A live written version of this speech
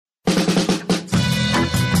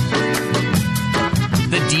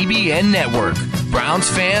DBN Network. Browns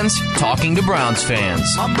fans talking to Browns fans.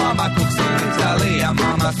 My mama cooks in Italy,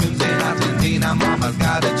 mama swims in Argentina, mama's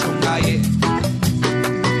got a chungaye.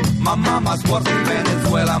 My mama's works in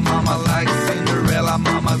Venezuela, mama likes Cinderella,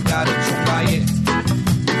 mama's got a chungaye.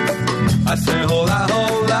 I say hola,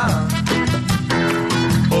 hola,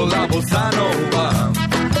 hola bossa nova.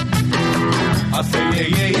 I say yeah,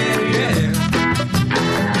 yeah, yeah, yeah,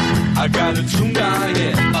 I got a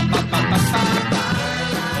chungaye.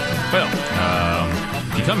 Well,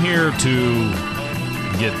 you come here to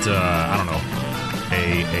get, I don't know,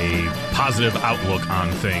 a positive outlook on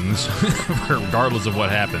things, regardless of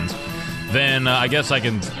what happens, then I guess I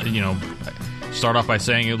can, start off by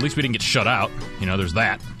saying at least we didn't get shut out. There's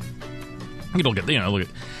that. You don't get, look at,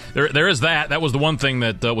 there is that. That was the one thing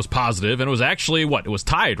that was positive, and it was actually, it was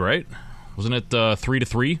tied, right? Wasn't it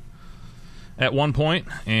 3-3 at one point?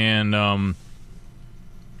 And,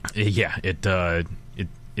 yeah,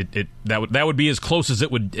 that would be as close as it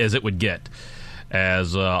would get,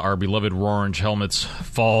 as our beloved Orange Helmets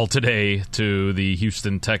fall today to the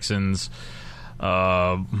Houston Texans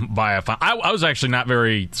by a. I was actually not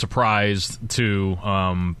very surprised to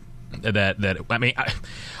that. I mean,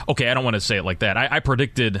 okay, I don't want to say it like that. I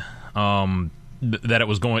predicted that it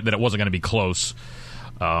wasn't going to be close.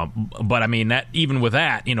 But I mean, that even with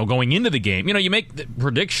that, going into the game, you make the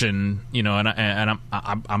prediction, and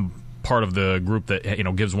I'm part of the group that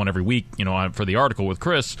gives one every week, for the article with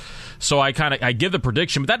Chris. So I give the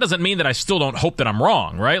prediction, but that doesn't mean that I still don't hope that I'm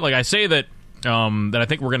wrong, right? Like I say that I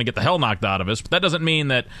think we're going to get the hell knocked out of us, but that doesn't mean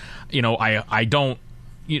that I don't,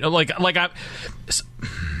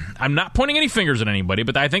 I'm not pointing any fingers at anybody,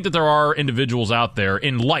 but I think that there are individuals out there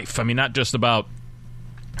in life. I mean, not just about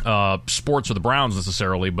sports or the Browns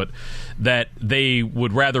necessarily, but that they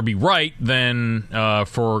would rather be right than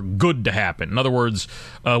for good to happen. In other words,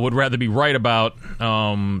 would rather be right about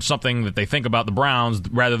something that they think about the Browns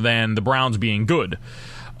rather than the Browns being good.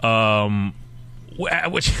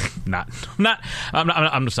 Which I'm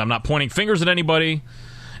not pointing fingers at anybody,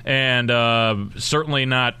 and certainly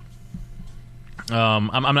not. I'm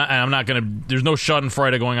not going to. There's no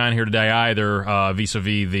Schadenfreude going on here today either,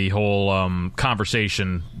 vis-a-vis the whole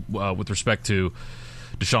conversation with respect to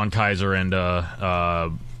Deshaun Kaiser and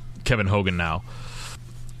Kevin Hogan now.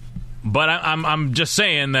 But I'm just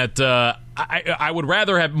saying that I would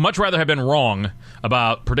much rather have been wrong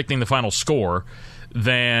about predicting the final score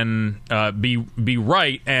than be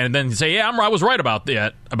right and then say, yeah, I was right about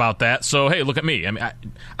that. So hey, look at me. I mean,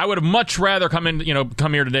 I would have much rather come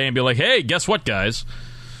here today and be like, hey, guess what, guys?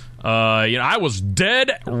 I was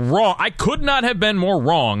dead wrong. I could not have been more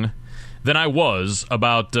wrong than I was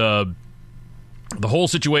about the whole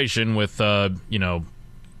situation with the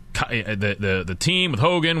team with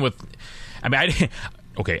Hogan.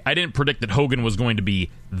 I didn't predict that Hogan was going to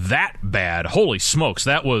be that bad. Holy smokes,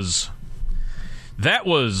 that was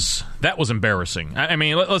embarrassing. I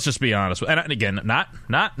mean, let's just be honest. And again,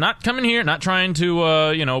 not coming here, not trying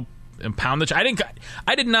to pound the.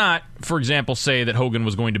 I did not, for example, say that Hogan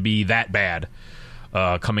was going to be that bad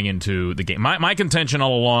coming into the game. My contention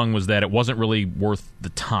all along was that it wasn't really worth the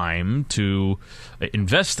time to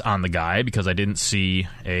invest on the guy because I didn't see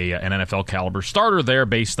an NFL caliber starter there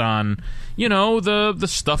based on the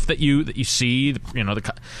stuff that you see,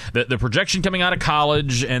 the projection coming out of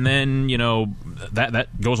college, and then that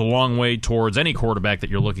goes a long way towards any quarterback that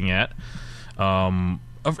you're looking at. From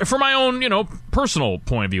my own personal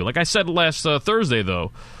point of view, like I said last Thursday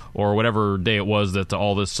though, or whatever day it was that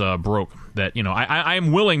all this broke, that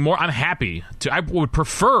I'm willing more. I'm happy to. I would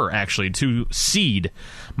prefer actually to cede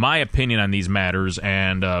my opinion on these matters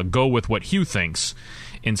and go with what Hugh thinks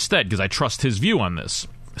instead, because I trust his view on this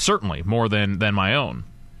certainly more than my own.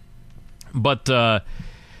 But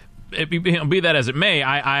be that as it may,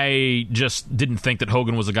 I just didn't think that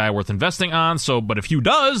Hogan was a guy worth investing on. So, but if Hugh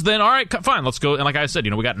does, then all right, fine, let's go. And like I said,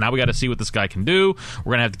 we got to see what this guy can do.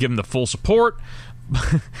 We're gonna have to give him the full support.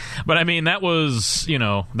 But I mean, that was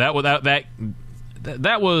that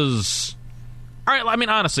was all right. I mean,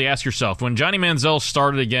 honestly, ask yourself, when Johnny Manziel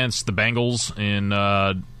started against the Bengals in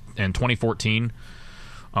 2014,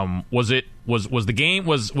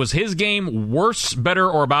 was his game worse, better,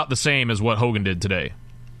 or about the same as what Hogan did today?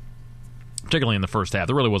 Particularly in the first half,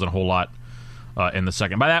 there really wasn't a whole lot in the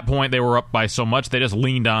second. By that point, they were up by so much they just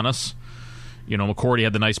leaned on us. McCourty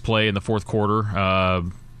had the nice play in the fourth quarter,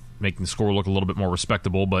 making the score look a little bit more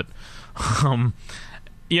respectable, but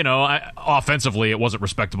offensively it wasn't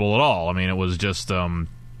respectable at all. I mean, it was just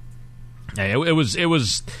it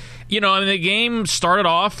was the game started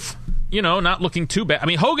off not looking too bad. I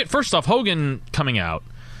mean, Hogan coming out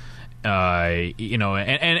You know,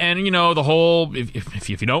 and you know the whole. If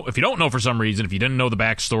you don't know for some reason, if you didn't know the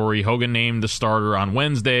backstory, Hogan named the starter on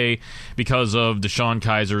Wednesday because of Deshaun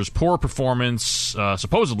Kaiser's poor performance.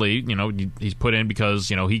 Supposedly, you know, he's put in because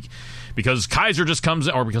you know because Kaiser just comes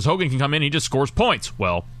in, or because Hogan can come in, he just scores points.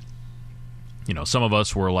 Well, you know, some of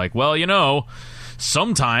us were like, well, you know,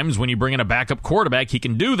 sometimes when you bring in a backup quarterback, he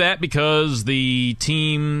can do that because the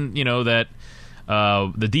team, you know, that.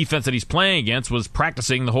 The defense that he's playing against was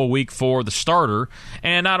practicing the whole week for the starter.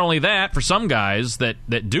 And not only that, for some guys that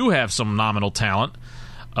do have some nominal talent,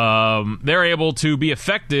 they're able to be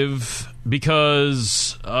effective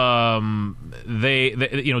because they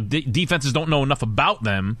you know, defenses don't know enough about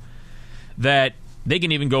them that they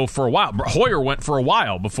can even go for a while. Hoyer went for a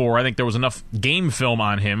while before I think there was enough game film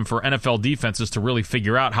on him for NFL defenses to really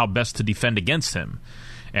figure out how best to defend against him.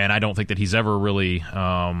 And I don't think that he's ever really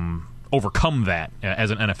overcome that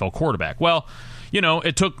as an NFL quarterback. Well, you know,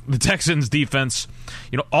 it took the Texans defense,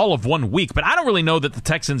 you know, all of 1 week, but I don't really know that the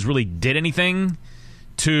Texans really did anything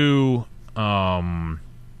to, you know,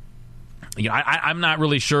 I'm not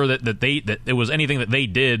really sure that it was anything that they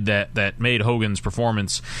did that made Hogan's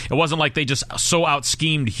performance. It wasn't like they just so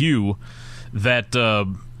out-schemed Hugh that,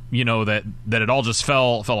 you know, that it all just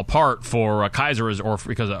fell apart for Kaiser or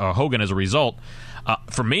because Hogan as a result.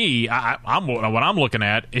 For me, what I'm looking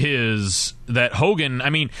at is that Hogan. I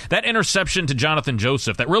mean, that interception to Jonathan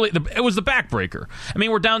Joseph. That really, it was the backbreaker. I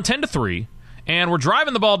mean, we're down 10-3, and we're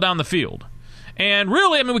driving the ball down the field. And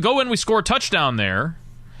really, I mean, we go in, we score a touchdown there,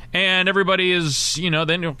 and everybody is, you know,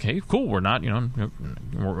 then okay, cool. We're not, you know,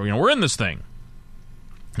 we're in this thing.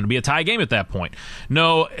 It'll be a tie game at that point.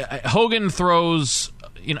 No, Hogan throws.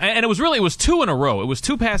 You know, and it was two in a row. It was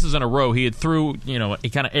two passes in a row. He had threw, you know,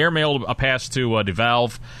 he kind of airmailed a pass to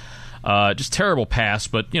DeValve. Just terrible pass,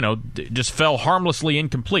 but, you know, just fell harmlessly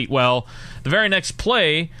incomplete. Well, the very next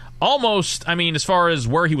play, almost, I mean, as far as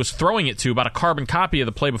where he was throwing it to, about a carbon copy of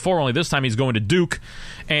the play before, only this time he's going to Duke,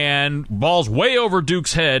 and ball's way over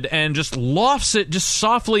Duke's head, and just lofts it just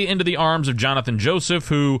softly into the arms of Jonathan Joseph,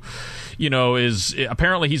 who, you know, is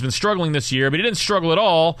apparently he's been struggling this year, but he didn't struggle at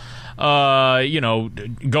all. You know,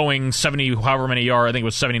 going 70, however many yards, I think it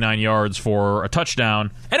was 79 yards for a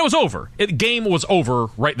touchdown, and it was over. The game was over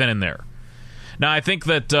right then and there. Now, I think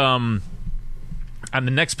that on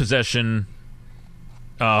the next possession,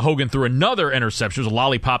 Hogan threw another interception. It was a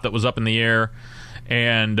lollipop that was up in the air,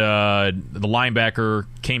 and the linebacker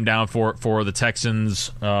came down for the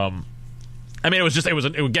Texans. I mean, it was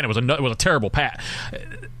a terrible pass.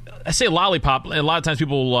 I say lollipop. A lot of times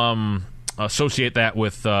people associate that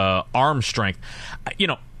with arm strength. You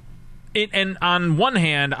know, and on one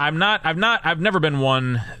hand, I've never been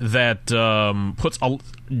one that puts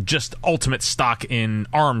just ultimate stock in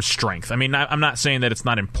arm strength. I mean, I'm not saying that it's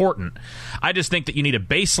not important. I just think that you need a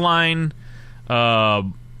baseline,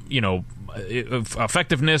 you know,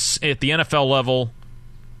 effectiveness at the NFL level.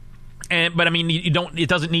 But I mean, it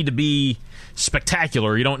doesn't need to be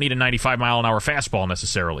spectacular. You don't need a 95-mile-an-hour fastball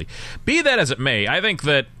necessarily. Be that as it may, I think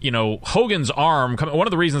that, you know, Hogan's arm, one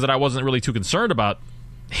of the reasons that I wasn't really too concerned about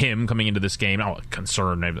him coming into this game,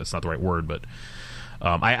 concerned, maybe that's not the right word, but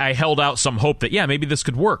I held out some hope that, yeah, maybe this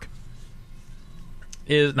could work.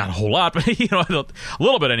 Is not a whole lot, but, you know, a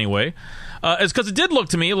little bit anyway. Is because it did look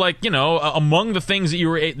to me like, you know, among the things that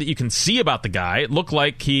you can see about the guy, it looked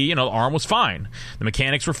like he, you know, the arm was fine, the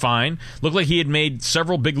mechanics were fine. Looked like he had made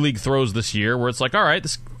several big league throws this year, where it's like, all right,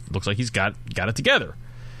 this looks like he's got it together.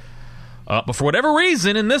 But for whatever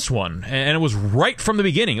reason, in this one, and it was right from the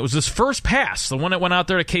beginning, it was this first pass, the one that went out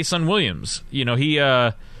there to Kason Williams. You know,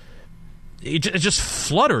 it just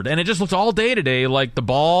fluttered, and it just looked all day today like the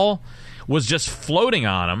ball was just floating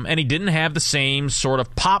on him, and he didn't have the same sort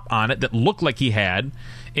of pop on it that looked like he had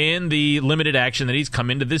in the limited action that he's come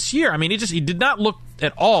into this year. I mean, he did not look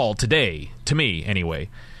at all today, to me anyway,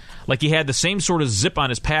 like he had the same sort of zip on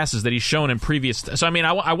his passes that he's shown in previous. So I mean,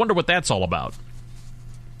 I wonder what that's all about.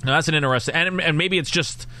 Now, that's an interesting, and maybe it's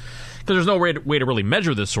just because there's no way to really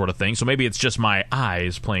measure this sort of thing. So maybe it's just my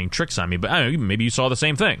eyes playing tricks on me. But I don't know, maybe you saw the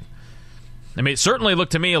same thing. I mean, it certainly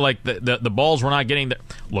looked to me like the balls were not getting there.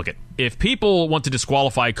 Look, if people want to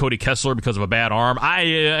disqualify Cody Kessler because of a bad arm,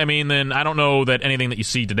 I mean, then I don't know that anything that you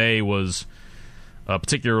see today was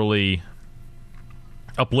particularly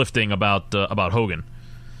uplifting about Hogan.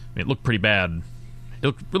 I mean, it looked pretty bad.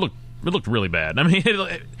 It looked really bad. I mean,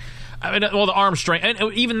 well, the arm strength,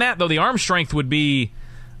 and even that though, the arm strength would be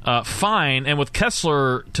fine. And with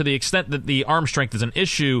Kessler, to the extent that the arm strength is an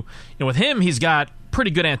issue, and with him, he's got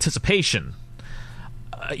pretty good anticipation.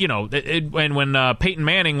 You know, and when Peyton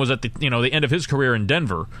Manning was at the end of his career in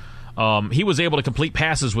Denver, he was able to complete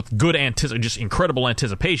passes with good just incredible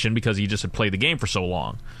anticipation because he just had played the game for so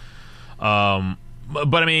long.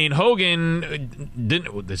 But I mean,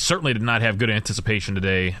 Hogan certainly did not have good anticipation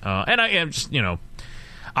today, and I am just,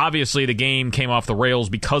 obviously the game came off the rails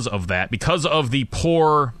because of that, because of the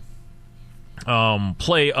poor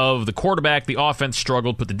play of the quarterback. The offense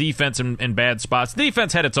struggled, put the defense in bad spots. The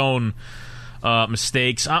defense had its own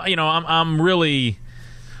mistakes. I'm really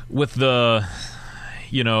with the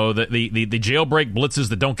jailbreak blitzes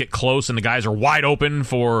that don't get close and the guys are wide open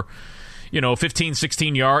for 15,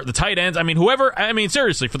 16 yard. The tight ends,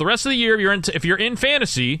 seriously, for the rest of the year, if you're in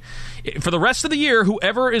fantasy, for the rest of the year,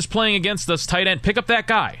 whoever is playing against us tight end, pick up that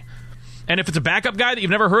guy. And if it's a backup guy that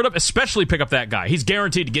you've never heard of, especially pick up that guy. He's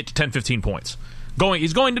guaranteed to get you 10, 15 points.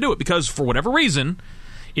 He's going to do it because, for whatever reason,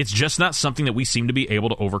 it's just not something that we seem to be able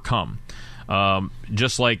to overcome.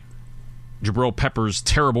 Just like Jabril Peppers'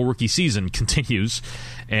 terrible rookie season continues,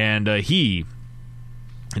 and he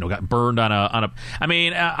got burned on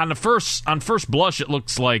first blush, it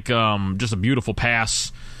looks like just a beautiful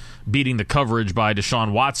pass beating the coverage by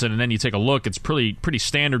Deshaun Watson, and then you take a look, it's pretty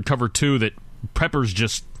standard cover 2 that Peppers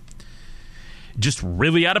just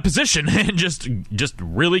really out of position and just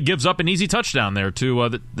really gives up an easy touchdown there to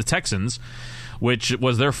the Texans, which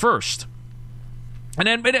was their first. And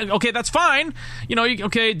then, okay, that's fine.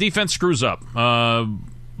 Defense screws up.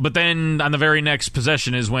 But then on the very next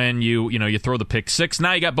possession is when you throw the pick 6.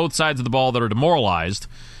 Now you got both sides of the ball that are demoralized,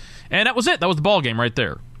 and that was it. That was the ball game right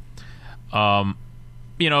there. So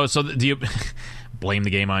do you blame the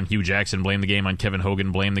game on Hugh Jackson? Blame the game on Kevin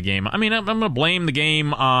Hogan? Blame the game? I'm going to blame the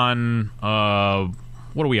game on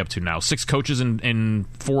what are we up to now? 6 coaches in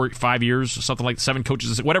 5 years, something like 7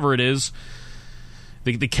 coaches, whatever it is.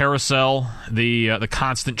 The carousel, the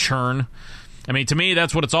constant churn. To me,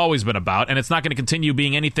 that's what it's always been about, and it's not going to continue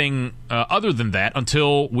being anything other than that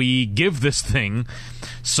until we give this thing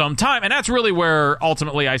some time. And that's really where,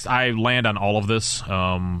 ultimately, I land on all of this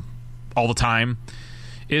all the time,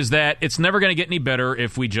 is that it's never going to get any better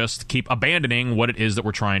if we just keep abandoning what it is that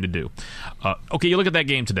we're trying to do. Okay, you look at that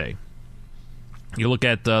game today. You look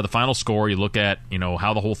at the final score. You look at,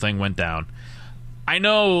 how the whole thing went down. I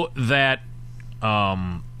know that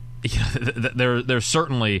there's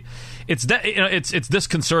certainly... It's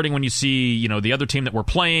disconcerting when you see the other team that we're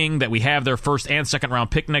playing, that we have their first and second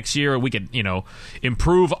round pick next year. We could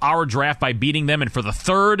improve our draft by beating them, and for the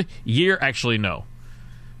third year, actually no,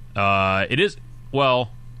 it is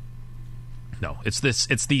no, it's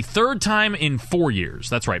the third time in 4 years.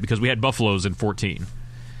 That's right, because we had Buffaloes in 2014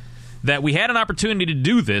 that we had an opportunity to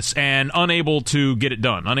do this and unable to get it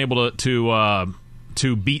done, unable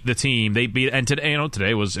to beat the team. They beat, and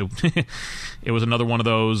today was it was another one of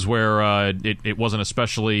those where it wasn't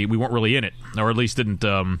especially, we weren't really in it, or at least didn't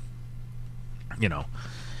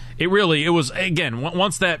it was, again,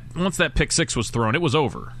 once that pick 6 was thrown, it was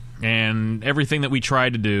over, and everything that we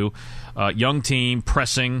tried to do, young team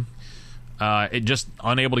pressing, it just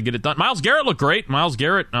unable to get it done. Myles Garrett looked great. Myles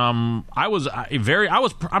Garrett, I'm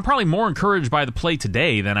probably more encouraged by the play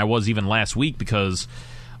today than I was even last week, because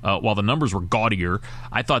while the numbers were gaudier,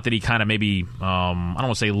 I thought that he kind of maybe, I don't want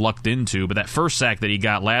to say lucked into, but that first sack that he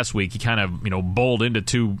got last week, he kind of, bowled into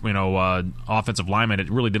 2, offensive linemen. It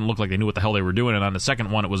really didn't look like they knew what the hell they were doing. And on the second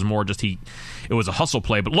one, it was more just it was a hustle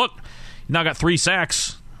play. But look, he now got 3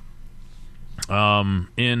 sacks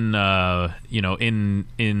in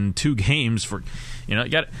 2 games for, you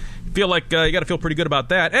got to feel pretty good about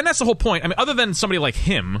that. And that's the whole point. Other than somebody like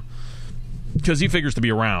him, because he figures to be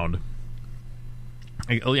around,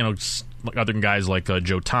 other than guys like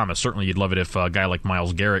Joe Thomas. Certainly you'd love it if a guy like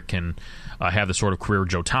Myles Garrett can have the sort of career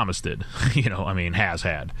Joe Thomas did. Has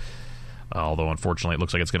had. Although, unfortunately, it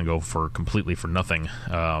looks like it's going to go completely for nothing.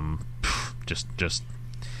 Just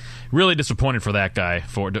really disappointed for that guy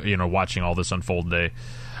for watching all this unfold today.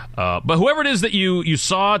 But whoever it is that you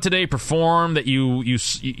saw today perform, that you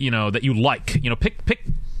like, pick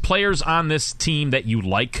players on this team that you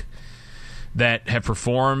like, that have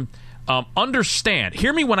performed. Understand,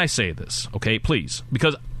 hear me when I say this, okay, please,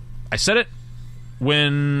 because I said it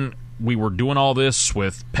when we were doing all this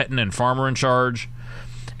with Pettin and Farmer in charge,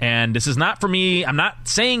 and this is not for me. I'm not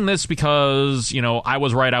saying this because, I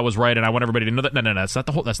was right, and I want everybody to know that. No,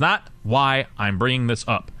 that's not why I'm bringing this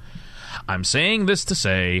up. I'm saying this to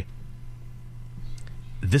say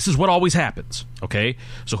this is what always happens, okay?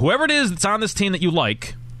 So whoever it is that's on this team that you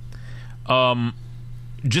like,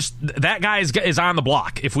 just that guy is on the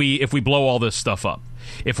block if we blow all this stuff up.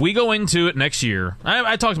 If we go into it next year,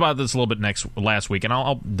 I talked about this a little bit last week, and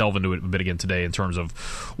I'll delve into it a bit again today in terms of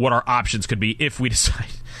what our options could be if we decide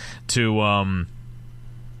to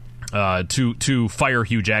to fire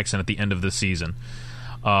Hugh Jackson at the end of this season,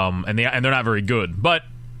 and they're not very good. But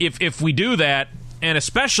if we do that, and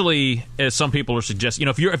especially as some people are suggesting,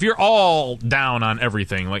 if you're all down on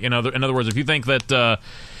everything, like in other words, if you think that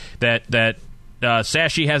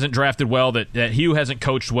Sashi hasn't drafted well, that Hugh hasn't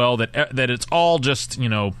coached well, that it's all just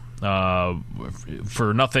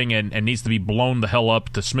for nothing and needs to be blown the hell up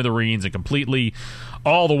to smithereens and completely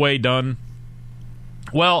all the way done.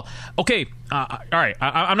 Well, okay, all right,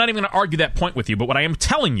 I'm not even going to argue that point with you, but what I am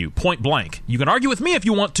telling you, point blank, you can argue with me if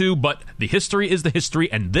you want to, but the history is the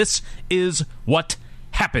history, and this is what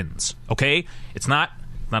happens, okay? It's not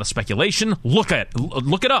a speculation. Look it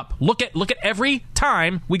up. Look at every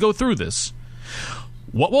time we go through this.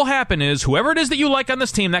 What will happen is, whoever it is that you like on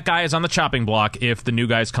this team, that guy is on the chopping block if the new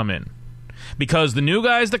guys come in. Because the new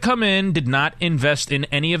guys that come in did not invest in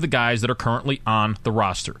any of the guys that are currently on the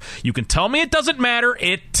roster. You can tell me it doesn't matter.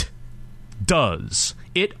 It does.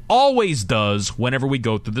 It always does whenever we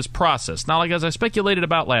go through this process. Now, like as I speculated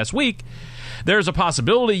about last week, there's a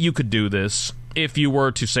possibility you could do this if you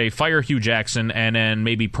were to, say, fire Hugh Jackson and then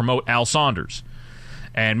maybe promote Al Saunders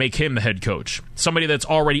and make him the head coach. Somebody that's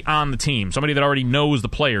already on the team. Somebody that already knows the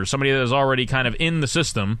players. Somebody that is already kind of in the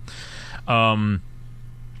system.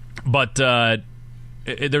 But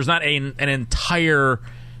there's not an entire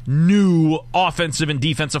new offensive and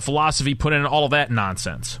defensive philosophy put in, all of that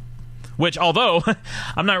nonsense. Which, although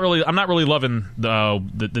I'm not really loving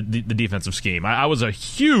the defensive scheme. I was a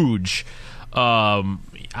huge.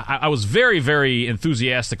 I was very, very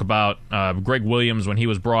enthusiastic about Greg Williams when he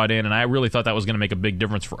was brought in, and I really thought that was going to make a big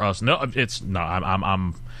difference for us.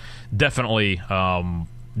 I'm definitely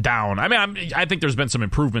down. I mean, I think there's been some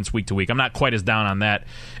improvements week to week. I'm not quite as down on that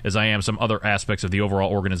as I am some other aspects of the overall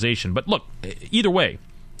organization. But look, either way,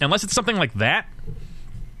 unless it's something like that,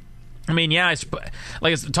 I mean, yeah,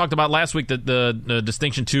 like I talked about last week, the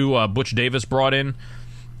distinction to Butch Davis brought in,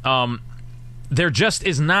 there just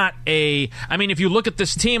is not a. I mean, if you look at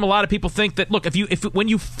this team, a lot of people think that, look, when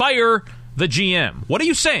you fire the GM, what are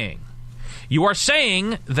you saying? You are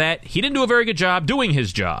saying that he didn't do a very good job doing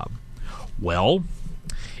his job. Well,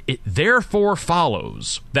 it therefore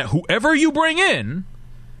follows that whoever you bring in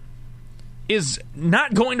is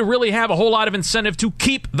not going to really have a whole lot of incentive to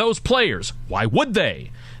keep those players. Why would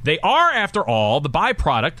they? They are, after all, the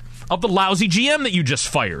byproduct of the lousy GM that you just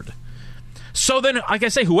fired. So then, like I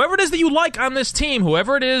say, whoever it is that you like on this team,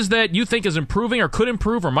 whoever it is that you think is improving or could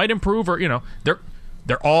improve or might improve, or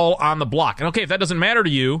they're all on the block. And okay, if that doesn't matter to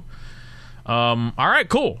you, all right,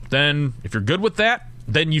 cool. Then if you're good with that,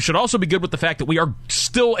 then you should also be good with the fact that we are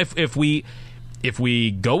still, if we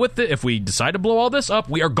go with it, if we decide to blow all this up,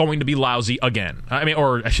 we are going to be lousy again. I mean,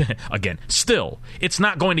 or again, still, it's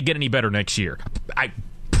not going to get any better next year. I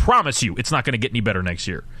promise you, it's not going to get any better next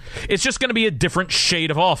year. It's just going to be a different shade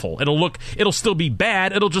of awful. It'll still be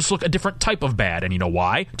bad. It'll just look a different type of bad. And you know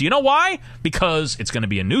why? Do you know why? Because it's going to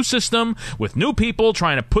be a new system with new people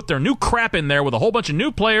trying to put their new crap in there with a whole bunch of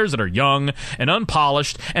new players that are young and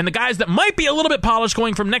unpolished. And the guys that might be a little bit polished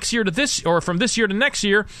going from next year to this, or from this year to next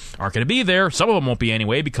year, aren't going to be there. Some of them won't be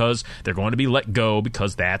anyway because they're going to be let go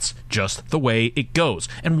because that's just the way it goes.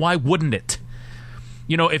 And why wouldn't it?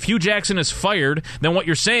 If Hugh Jackson is fired, then what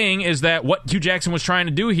you're saying is that what Hugh Jackson was trying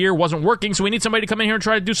to do here wasn't working, so we need somebody to come in here and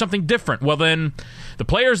try to do something different. Well, then, the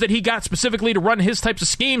players that he got specifically to run his types of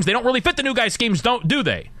schemes, they don't really fit the new guy's schemes, do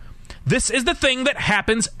they? This is the thing that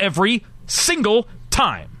happens every single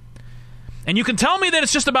time. And you can tell me that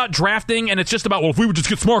it's just about drafting and it's just about, well, if we would just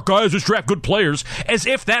get smart guys, just draft good players, as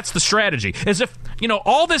if that's the strategy. As if,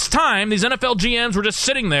 all this time, these NFL GMs were just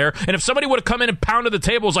sitting there, and if somebody would have come in and pounded the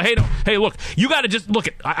table, it's like, hey, look, you got to just, look,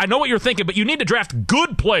 I know what you're thinking, but you need to draft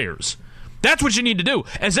good players. That's what you need to do.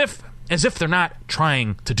 As if they're not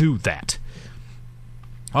trying to do that.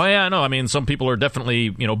 Oh, yeah, I know. I mean, some people are definitely,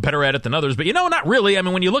 better at it than others. But, not really. I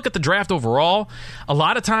mean, when you look at the draft overall, a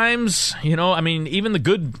lot of times, even the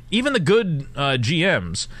good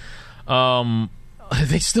GMs,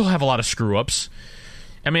 they still have a lot of screw-ups.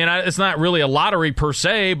 I mean, it's not really a lottery per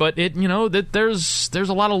se, but there's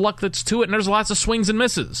a lot of luck that's to it, and there's lots of swings and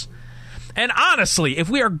misses. And honestly, if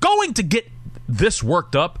we are going to get this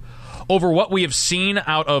worked up over what we have seen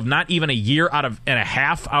out of not even a year and a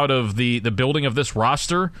half out of the building of this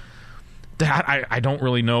roster, that I don't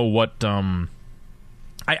really know what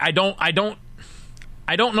I don't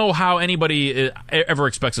know how anybody ever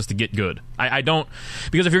expects us to get good. I don't,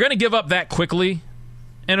 because if you're going to give up that quickly,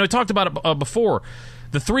 and we talked about it before,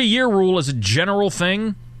 the 3-year rule is a general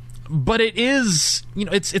thing, But it is,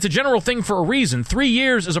 it's a general thing for a reason. 3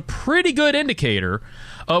 years is a pretty good indicator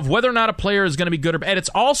of whether or not a player is going to be good or bad. And it's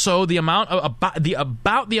also the amount of the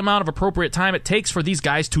amount of appropriate time it takes for these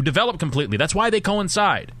guys to develop completely. That's why they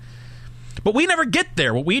coincide. But we never get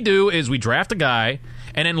there. What we do is we draft a guy,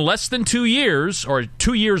 and in less than 2 years, or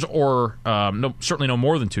 2 years, or certainly no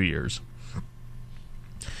more than 2 years,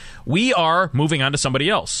 we are moving on to somebody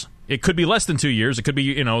else. It could be less than 2 years. It could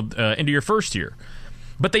be into your first year.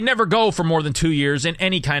 But they never go for more than 2 years in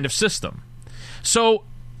any kind of system. So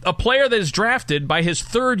a player that is drafted by his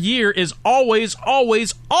third year is always,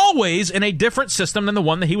 always, always in a different system than the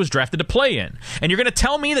one that he was drafted to play in. And you're going to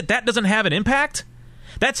tell me that that doesn't have an impact?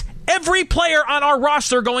 That's every player on our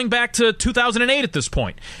roster going back to 2008 at this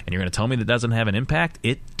point. And you're going to tell me that doesn't have an impact?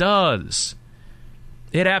 It does.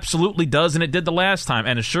 It absolutely does, and it did the last time.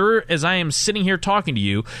 And as sure as I am sitting here talking to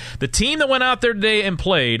you, the team that went out there today and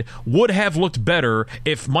played would have looked better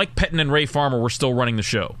if Mike Pettine and Ray Farmer were still running the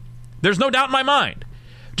show. There's no doubt in my mind.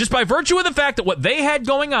 Just by virtue of the fact that what they had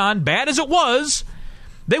going on, bad as it was,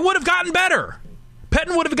 they would have gotten better.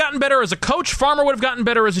 Pettine would have gotten better as a coach. Farmer would have gotten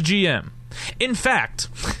better as a GM. In fact,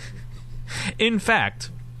 if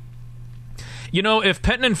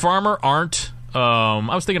Pettine and Farmer aren't...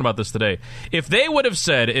 I was thinking about this today. If they would have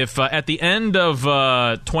said, at the end of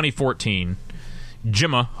 2014,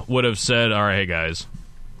 Jimma would have said, all right, hey guys,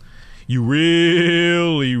 you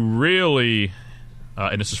really, really,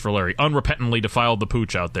 and this is for Larry, unrepentantly defiled the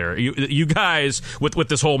pooch out there. You guys, with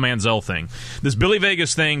this whole Manziel thing, this Billy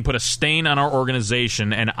Vegas thing put a stain on our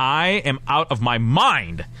organization, and I am out of my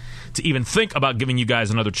mind to even think about giving you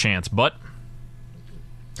guys another chance. But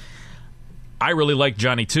I really like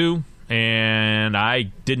Johnny too. And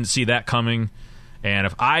I didn't see that coming. And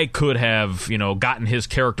if I could have, gotten his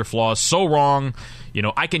character flaws so wrong,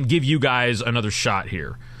 I can give you guys another shot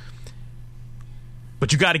here.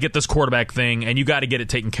 But you got to get this quarterback thing, and you got to get it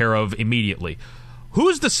taken care of immediately.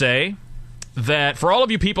 Who's to say that for all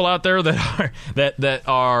of you people out there that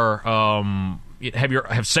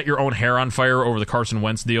have set your own hair on fire over the Carson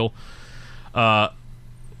Wentz deal? What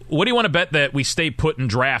do you want to bet that we stay put and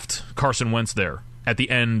draft Carson Wentz there at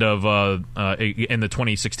the end of in the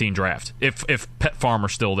 2016 draft, if Pet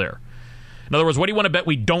Farmer's still there? In other words, what do you want to bet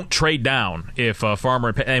we don't trade down if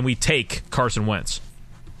Farmer and we take Carson Wentz?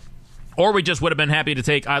 Or we just would have been happy to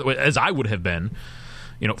take, as I would have been,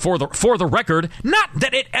 for the record, not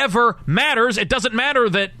that it ever matters. It doesn't matter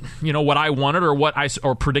that, what I wanted or what I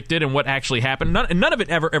predicted and what actually happened. None of it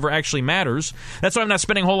ever actually matters. That's why I'm not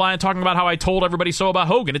spending a whole line talking about how I told everybody so about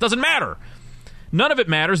Hogan. It doesn't matter. None of it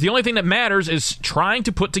matters. The only thing that matters is trying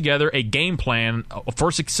to put together a game plan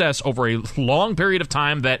for success over a long period of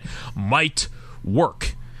time that might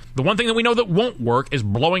work. The one thing that we know that won't work is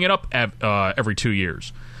blowing it up every 2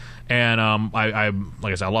 years. And I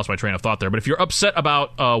like I said, I lost my train of thought there. But if you're upset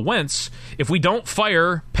about Wentz, if we don't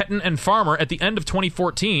fire Pettine and Farmer at the end of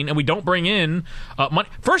 2014 and we don't bring in money,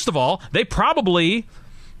 first of all, they probably,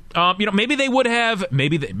 maybe they would have,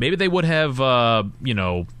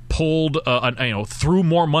 pulled, threw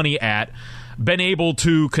more money at, been able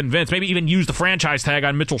to convince, maybe even use the franchise tag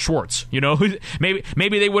on Mitchell Schwartz.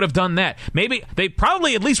 Maybe they would have done that. Maybe they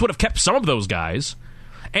probably at least would have kept some of those guys.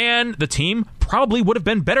 And the team probably would have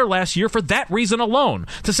been better last year for that reason alone.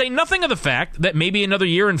 To say nothing of the fact that maybe another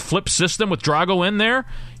year in flip system with Drago in there,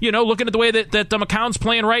 looking at the way that McCown's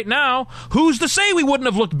playing right now, who's to say we wouldn't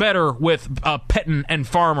have looked better with Pettine and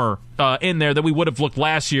Farmer in there than we would have looked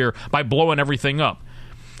last year by blowing everything up?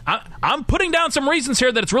 I'm putting down some reasons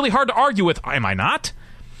here that it's really hard to argue with. Am I not?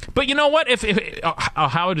 But you know what? You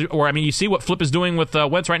see what Flip is doing with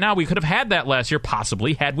Wentz right now. We could have had that last year,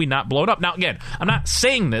 possibly, had we not blown up. Now, again, I'm not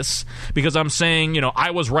saying this because I'm saying, I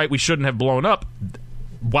was right, we shouldn't have blown up.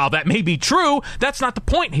 While that may be true, that's not the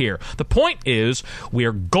point here. The point is, we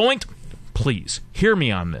are going to... Please, hear me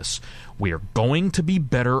on this. We are going to be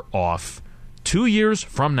better off 2 years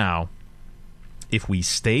from now if we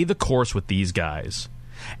stay the course with these guys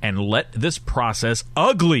and let this process,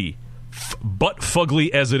 ugly but fugly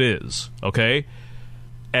as it is, okay?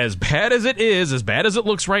 As bad as it is, as bad as it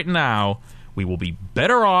looks right now, we will be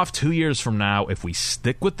better off 2 years from now if we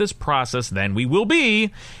stick with this process than we will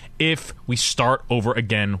be if we start over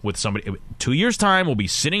again with somebody. 2 years' time, we'll be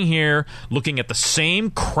sitting here looking at the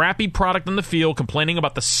same crappy product on the field, complaining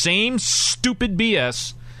about the same stupid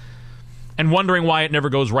BS, and wondering why it never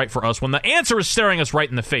goes right for us when the answer is staring us right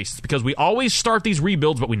in the face. It's because we always start these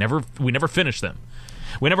rebuilds, but we never finish them.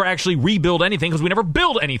 We never actually rebuild anything because we never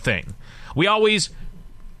build anything. We always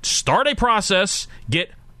start a process,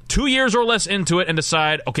 get 2 years or less into it and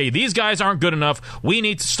decide, okay, these guys aren't good enough. We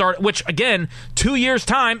need to start, which again, 2 years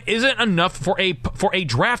time isn't enough for a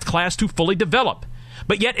draft class to fully develop.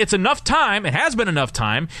 But yet it's enough time. It has been enough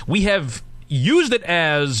time. We have used it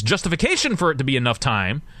as justification for it to be enough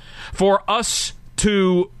time for us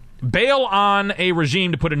to bail on a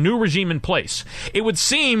regime to put a new regime in place. It would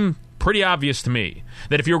seem pretty obvious to me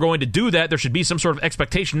that if you're going to do that, there should be some sort of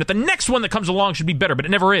expectation that the next one that comes along should be better, but it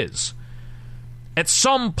never is. At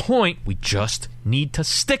some point, we just need to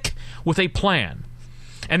stick with a plan.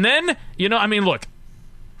 And then, look,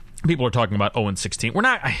 people are talking about 0-16. We're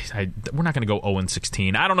not going to go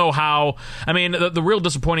 0-16. I don't know how. I mean, the real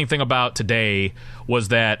disappointing thing about today was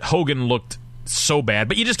that Hogan looked so bad,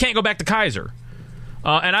 but you just can't go back to Kaiser.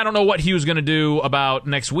 And I don't know what he was going to do about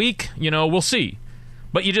next week. We'll see.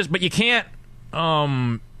 But you can't.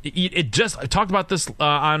 I talked about this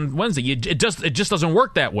on Wednesday. It just doesn't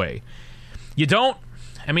work that way. You don't.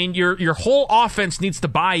 I mean, your whole offense needs to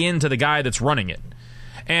buy into the guy that's running it.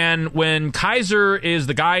 And when Kaiser is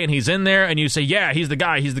the guy and he's in there, and you say, yeah, he's the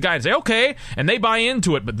guy, and say, okay, and they buy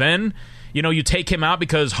into it. But then, you take him out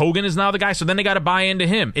because Hogan is now the guy. So then they got to buy into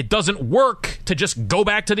him. It doesn't work to just go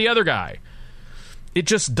back to the other guy. It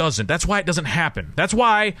just doesn't. That's why it doesn't happen. That's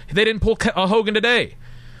why they didn't pull Hogan today.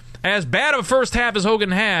 As bad of a first half as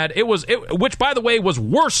Hogan had, which, by the way, was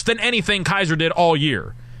worse than anything Kaiser did all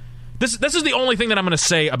year. This is the only thing that I'm going to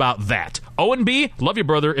say about that. O&B, love you,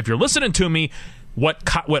 brother. If you're listening to me, what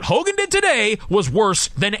Hogan did today was worse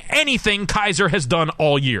than anything Kaiser has done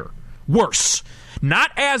all year. Worse.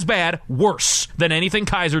 Not as bad, worse than anything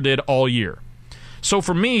Kaiser did all year. So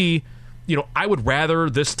for me, I would rather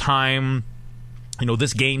this time,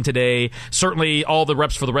 this game today, certainly all the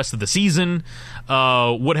reps for the rest of the season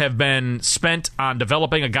would have been spent on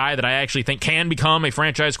developing a guy that I actually think can become a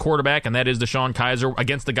franchise quarterback, and that is DeShone Kizer,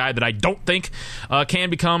 against the guy that I don't think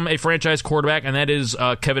can become a franchise quarterback, and that is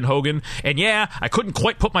Kevin Hogan. And yeah, I couldn't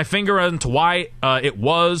quite put my finger into why it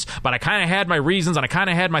was, but I kind of had my reasons, and I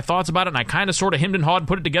kind of had my thoughts about it, and I kind of sort of hemmed and hawed and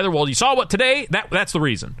put it together. Well, you saw what today? That's the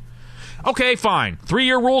reason. Okay, fine.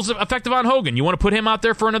 3-year rule's effective on Hogan. You want to put him out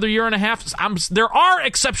there for another year and a half? There are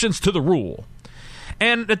exceptions to the rule.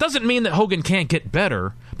 And it doesn't mean that Hogan can't get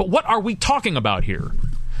better, but what are we talking about here?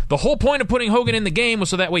 The whole point of putting Hogan in the game was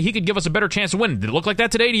so that way he could give us a better chance to win. Did it look like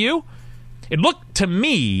that today to you? It looked to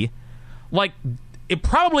me like it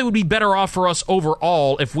probably would be better off for us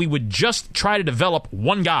overall if we would just try to develop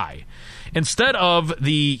one guy instead of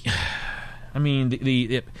the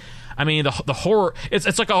horror.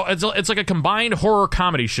 It's like a combined horror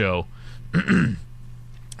comedy show.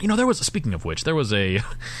 Speaking of which, there was a.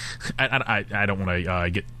 I don't want to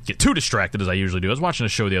get too distracted as I usually do. I was watching a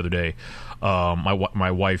show the other day. My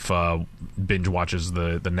wife binge watches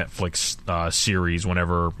the Netflix series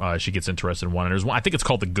whenever she gets interested in one. And there's one, I think it's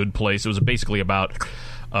called The Good Place. It was basically about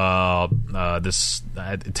this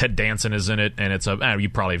Ted Danson is in it, and it's you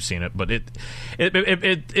probably have seen it, but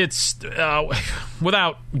it's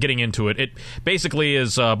without getting into it, it basically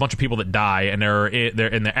is a bunch of people that die, and they're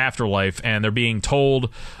in the afterlife, and they're being told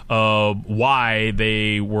why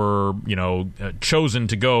they were chosen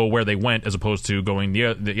to go where they went as opposed to going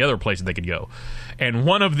the other place that they could go. And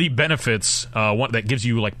one of the benefits that gives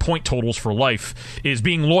you like point totals for life is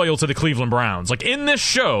being loyal to the Cleveland Browns. Like in this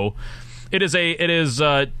show, It is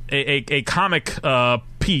a comic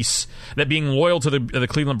piece that being loyal to the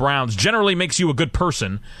Cleveland Browns generally makes you a good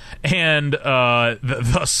person, and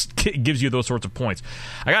thus gives you those sorts of points.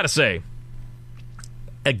 I gotta say,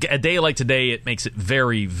 a day like today, it makes it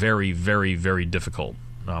very, very, very, very difficult.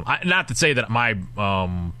 Not to say that my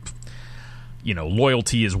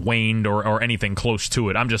loyalty is waned or anything close to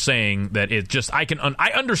it. I'm just saying that it just I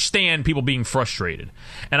understand people being frustrated,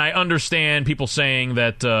 and I understand people saying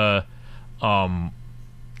that they're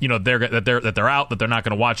out, that they're not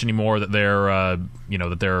going to watch anymore, that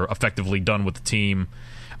they're effectively done with the team.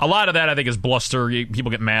 A lot of that I think is bluster.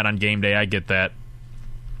 People get mad on game day. I get that,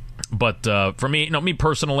 but for me, me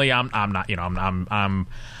personally, I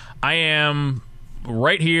am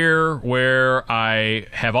right here where I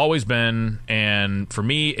have always been, and for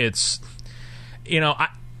me, it's I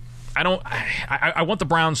want the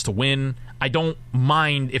Browns to win. I don't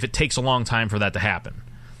mind if it takes a long time for that to happen.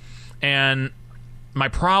 And my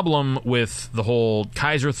problem with the whole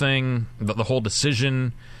Kaiser thing, the whole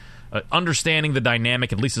decision, understanding the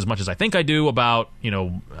dynamic, at least as much as I think I do, about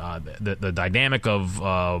the dynamic of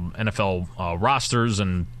NFL rosters,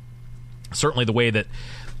 and certainly the way that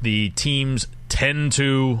the teams tend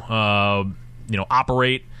to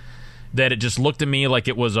operate, that it just looked to me like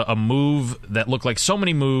it was a move that looked like so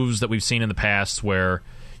many moves that we've seen in the past where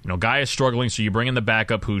Guy is struggling, so you bring in the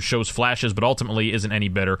backup who shows flashes but ultimately isn't any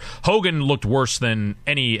better. Hogan looked worse than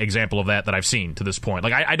any example of that I've seen to this point.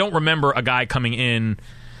 Like, I don't remember a guy coming in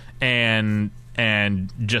and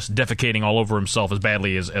just defecating all over himself as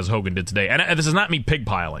badly as Hogan did today. And this is not me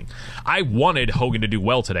pigpiling. I wanted Hogan to do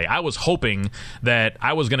well today. I was hoping that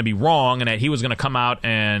I was going to be wrong and that he was going to come out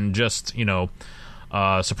and just,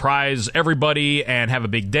 surprise everybody and have a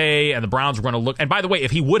big day, and the Browns were going to look. And by the way,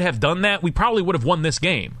 if he would have done that, we probably would have won this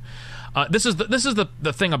game. This is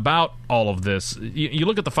the thing about all of this. You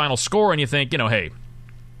look at the final score and you think, hey,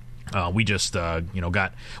 we just got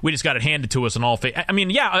it handed to us in all. I mean,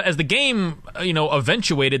 yeah, as the game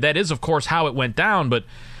eventuated, that is of course how it went down. But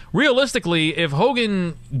realistically, if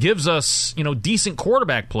Hogan gives us decent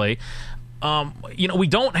quarterback play, we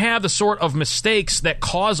don't have the sort of mistakes that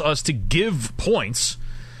cause us to give points.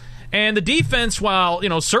 And the defense,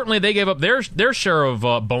 while certainly they gave up their share of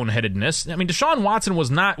boneheadedness. I mean, Deshaun Watson was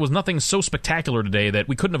nothing so spectacular today that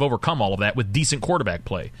we couldn't have overcome all of that with decent quarterback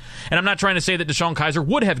play. And I'm not trying to say that Deshaun Kaiser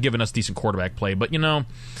would have given us decent quarterback play, but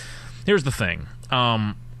here's the thing.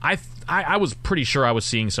 I was pretty sure I was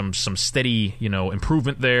seeing some steady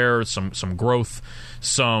improvement there, some growth,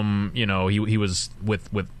 some he was with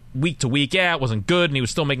week to week. Yeah, it wasn't good, and he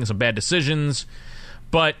was still making some bad decisions,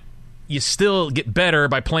 but you still get better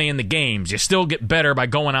by playing the games. You still get better by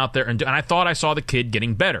going out there and I thought I saw the kid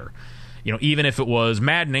getting better. Even if it was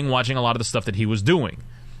maddening watching a lot of the stuff that he was doing.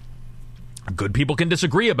 Good people can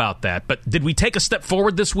disagree about that, but did we take a step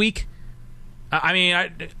forward this week?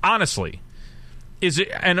 Honestly, is it?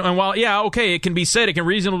 And while it can be said, it can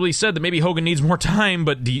reasonably be said that maybe Hogan needs more time,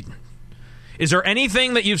 but is there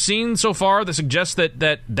anything that you've seen so far that suggests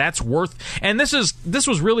that's worth? And this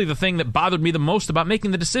was really the thing that bothered me the most about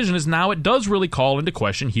making the decision, is now it does really call into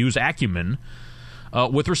question Hugh's acumen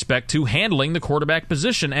with respect to handling the quarterback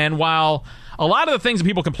position. And while a lot of the things that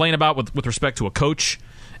people complain about with respect to a coach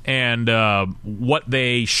and what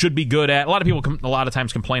they should be good at, a lot of people a lot of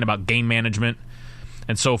times complain about game management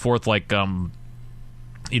and so forth. Like if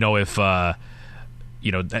the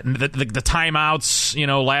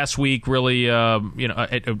timeouts, last week really,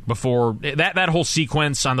 before that whole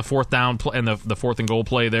sequence on the fourth down and the fourth and goal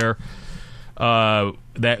play there,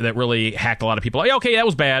 that really hacked a lot of people. Okay, that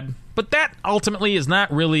was bad, but that ultimately is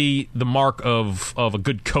not really the mark of a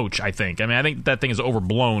good coach, I think. I think that thing is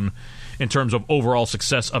overblown in terms of overall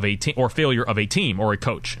success of a team or failure of a team or a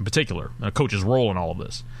coach in particular, a coach's role in all of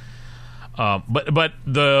this. But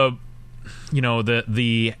the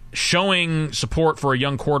showing support for a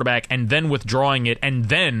young quarterback and then withdrawing it and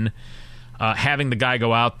then having the guy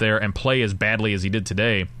go out there and play as badly as he did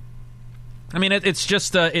today. It's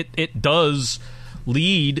just it does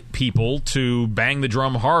lead people to bang the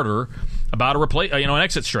drum harder about an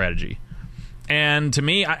exit strategy. And to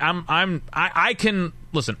me, I can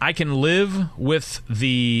live with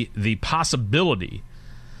the possibility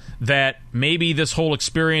that maybe this whole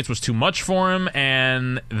experience was too much for him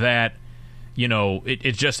and that he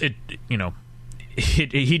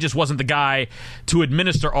just wasn't the guy to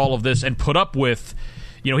administer all of this and put up with.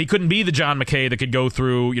 He couldn't be the John McKay that could go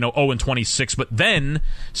through 0-26, but then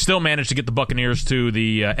still managed to get the Buccaneers to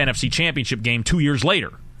the NFC Championship game 2 years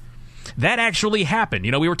later. That actually happened.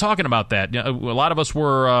 We were talking about that. A lot of us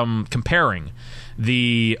were comparing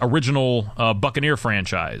the original Buccaneer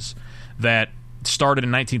franchise that started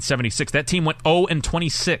in 1976. That team went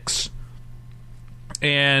 0-26.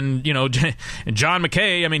 And, John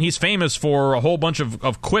McKay, he's famous for a whole bunch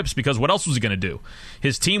of quips because what else was he going to do?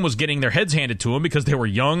 His team was getting their heads handed to him because they were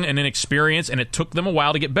young and inexperienced, and it took them a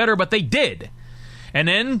while to get better, but they did. And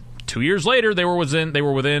then 2 years later, they were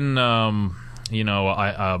within a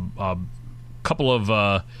couple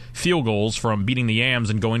of field goals from beating the Yams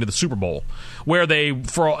and going to the Super Bowl, where they would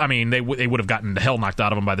have gotten the hell knocked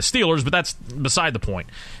out of them by the Steelers, but that's beside the point.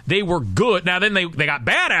 They were good. Now, then they got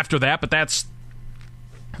bad after that, but that's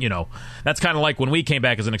kind of like when we came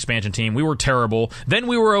back as an expansion team. We were terrible. Then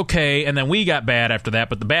we were okay, and then we got bad after that.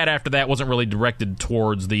 But the bad after that wasn't really directed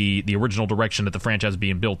towards the original direction that the franchise is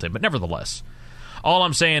being built in. But nevertheless, all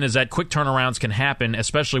I'm saying is that quick turnarounds can happen,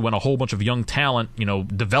 especially when a whole bunch of young talent,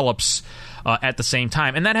 develops at the same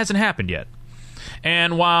time. And that hasn't happened yet.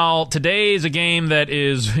 And while today is a game that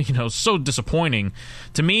is, so disappointing,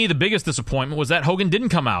 to me the biggest disappointment was that Hogan didn't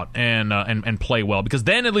come out and play well, because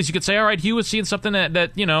then at least you could say, all right, Hugh was seeing something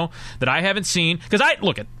that I haven't seen, because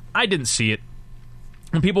I didn't see it.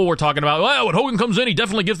 When people were talking about, well, when Hogan comes in, he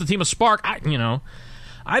definitely gives the team a spark.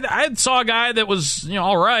 I saw a guy that was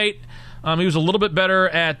all right. He was a little bit better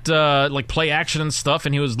at play action and stuff,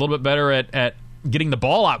 and he was a little bit better at getting the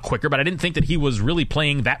ball out quicker, but I didn't think that he was really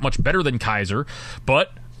playing that much better than Kaiser.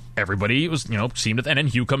 But everybody was, seemed, and then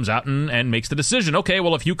Hugh comes out and makes the decision. Okay,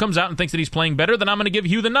 well, if Hugh comes out and thinks that he's playing better, then I'm going to give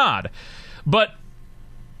Hugh the nod. But,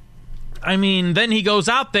 I mean, then he goes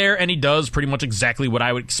out there and he does pretty much exactly what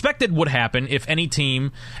I would expected would happen if any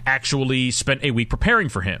team actually spent a week preparing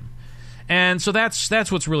for him. And so that's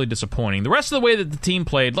what's really disappointing. The rest of the way that the team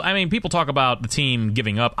played, I mean, people talk about the team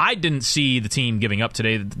giving up. I didn't see the team giving up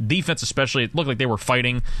today. The defense especially, it looked like they were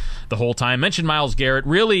fighting the whole time. Mentioned Myles Garrett.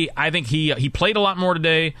 Really, I think he played a lot more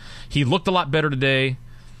today. He looked a lot better today.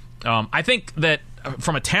 I think that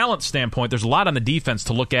from a talent standpoint, there's a lot on the defense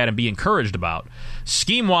to look at and be encouraged about.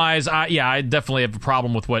 Scheme-wise, I definitely have a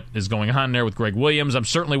problem with what is going on there with Greg Williams. I'm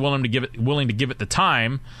certainly willing to give it the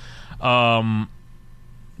time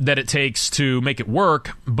that it takes to make it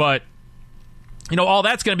work, but all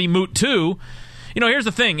that's going to be moot too. Here's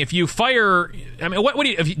the thing: if you fire,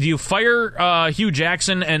 do you fire Hugh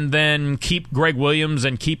Jackson and then keep Greg Williams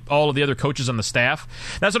and keep all of the other coaches on the staff?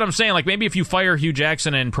 That's what I'm saying. Like, maybe if you fire Hugh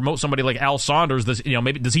Jackson and promote somebody like Al Saunders,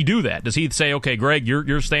 maybe does he do that? Does he say, okay, Greg,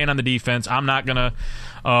 you're staying on the defense. I'm not gonna,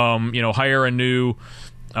 hire a new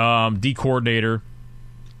D coordinator.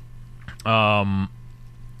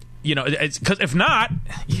 Because if not,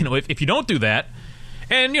 if you don't do that,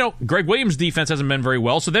 and Greg Williams' defense hasn't been very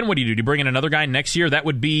well, so then what do? Do you bring in another guy next year? That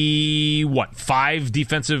would be what, 5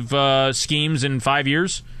 defensive schemes in 5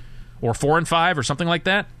 years, or 4 and 5, or something like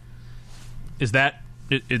that? Does that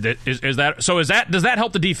help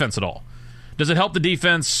the defense at all? Does it help the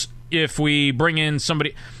defense if we bring in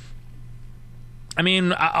somebody? I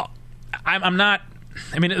mean, I'm not.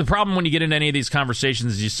 I mean, the problem when you get into any of these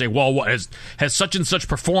conversations is you say, well, what has such and such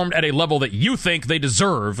performed at a level that you think they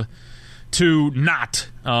deserve to not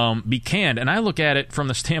be canned? And I look at it from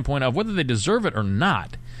the standpoint of whether they deserve it or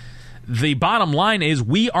not. The bottom line is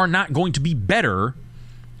we are not going to be better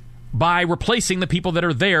by replacing the people that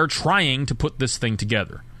are there trying to put this thing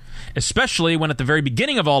together. Especially when at the very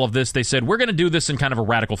beginning of all of this, they said, we're going to do this in kind of a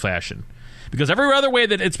radical fashion. Because every other way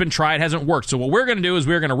that it's been tried hasn't worked. So what we're going to do is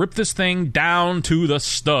we're going to rip this thing down to the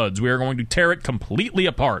studs. We are going to tear it completely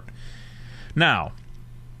apart. Now,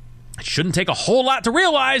 it shouldn't take a whole lot to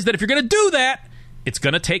realize that if you're going to do that, it's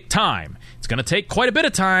going to take time. It's going to take quite a bit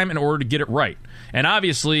of time in order to get it right. And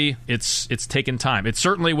obviously, it's taken time. It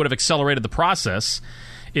certainly would have accelerated the process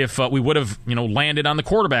if we would have landed on the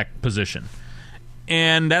quarterback position.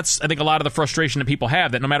 And that's, I think, a lot of the frustration that people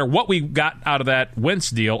have, that no matter what we got out of that Wentz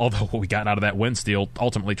deal, although what we got out of that Wentz deal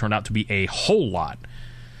ultimately turned out to be a whole lot,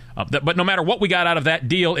 but no matter what we got out of that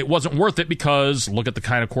deal, it wasn't worth it because look at the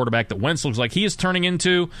kind of quarterback that Wentz looks like he is turning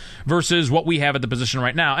into versus what we have at the position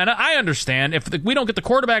right now. And I understand if we don't get the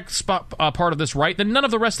quarterback spot, part of this right, then none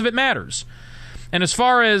of the rest of it matters. And as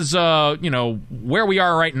far as where we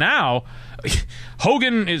are right now,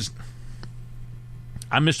 Hogan is...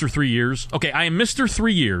 I'm Mr. 3 years. Okay, I am Mr.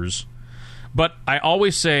 3 years, but I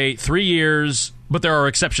always say 3 years, but there are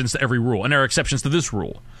exceptions to every rule, and there are exceptions to this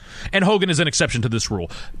rule. And Hogan is an exception to this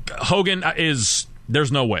rule. Hogan is...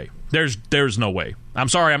 There's no way. There's no way. I'm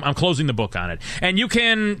sorry, I'm closing the book on it. And you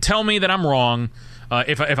can tell me that I'm wrong.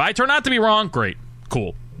 If I turn out to be wrong, great.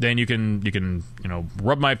 Cool. Then you can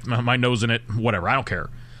rub my nose in it, whatever. I don't care.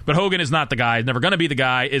 But Hogan is not the guy. Never going to be the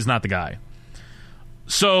guy. Is not the guy.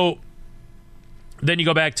 So... Then you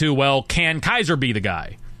go back to, well, can Kaiser be the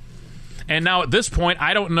guy? And now at this point,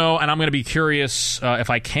 I don't know, and I'm going to be curious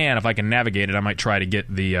if I can navigate it. I might try to get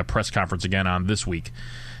the press conference again on this week,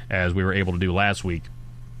 as we were able to do last week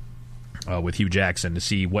with Hugh Jackson, to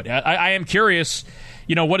see what... I am curious,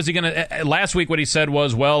 what is he going to... Last week what he said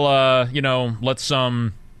was, well, let's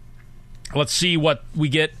see what we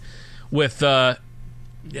get with...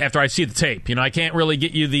 after I see the tape. I can't really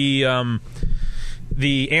get you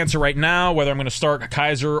the answer right now, whether I'm going to start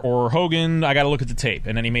Kaiser or Hogan. I got to look at the tape.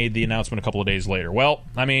 And then he made the announcement a couple of days later. Well,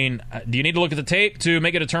 I mean, do you need to look at the tape to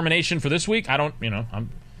make a determination for this week? I don't,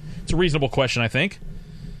 it's a reasonable question, I think.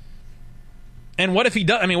 And what if he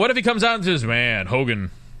does? I mean, what if he comes out and says, man, Hogan,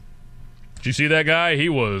 did you see that guy? He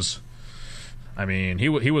was, I mean, he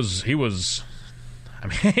was, I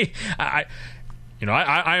mean,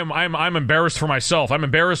 I'm embarrassed for myself. I'm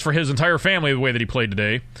embarrassed for his entire family the way that he played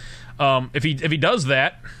today. If he does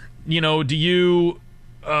that, do you,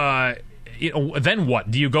 then what?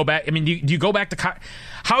 Do you go back? I mean, do you go back to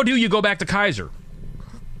how do you go back to Kaiser?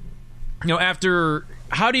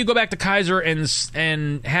 How do you go back to Kaiser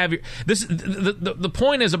and have this? The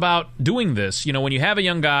point is about doing this. When you have a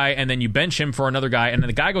young guy and then you bench him for another guy, and then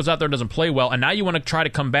the guy goes out there and doesn't play well, and now you want to try to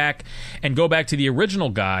come back and go back to the original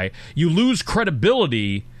guy, you lose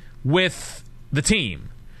credibility with the team.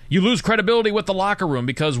 You lose credibility with the locker room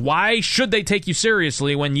because why should they take you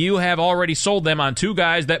seriously when you have already sold them on 2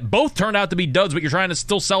 guys that both turned out to be duds, but you're trying to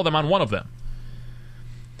still sell them on one of them?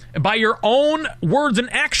 And by your own words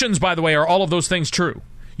and actions, by the way, are all of those things true?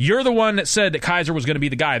 You're the one that said that Kaiser was going to be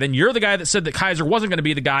the guy. Then you're the guy that said that Kaiser wasn't going to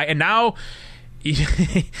be the guy. And now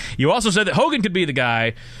you also said that Hogan could be the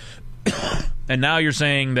guy. And now you're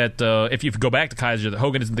saying that if you go back to Kaiser, that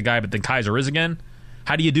Hogan isn't the guy, but then Kaiser is again?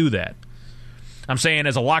 How do you do that? I'm saying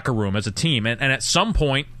as a locker room, as a team. And at some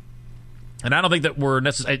point, and I don't think that we're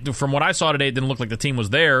necessarily, from what I saw today, it didn't look like the team was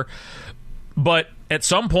there. But at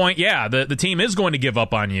some point, yeah, the team is going to give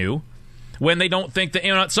up on you when they don't think that,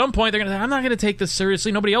 at some point, they're going to say, I'm not going to take this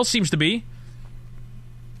seriously. Nobody else seems to be.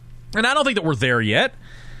 And I don't think that we're there yet.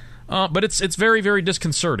 But it's very, very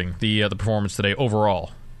disconcerting, the performance today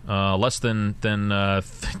overall. Less than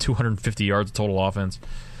 250 yards of total offense.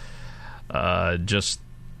 It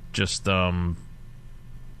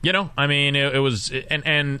was,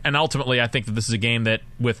 and ultimately, I think that this is a game that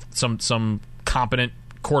with some competent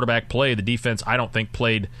quarterback play, the defense, I don't think,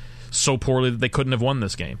 played so poorly that they couldn't have won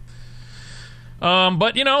this game.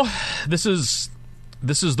 But this is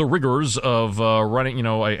the rigors of running,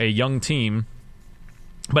 a young team.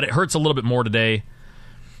 But it hurts a little bit more today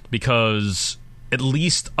because at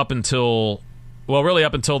least up until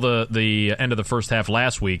the end of the first half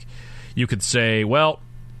last week, you could say, well,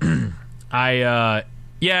 it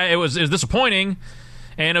was disappointing,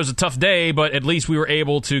 and it was a tough day, but at least we were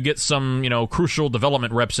able to get some, crucial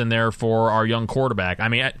development reps in there for our young quarterback. I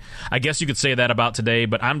mean, I guess you could say that about today,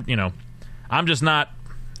 but I'm just not.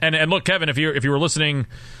 And look, Kevin, if you were listening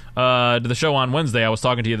to the show on Wednesday, I was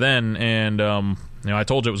talking to you then, and I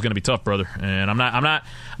told you it was going to be tough, brother. And I'm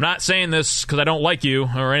not saying this because I don't like you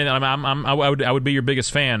or anything. I would be your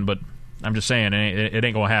biggest fan, but I'm just saying it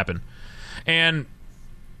ain't going to happen. And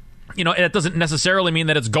it doesn't necessarily mean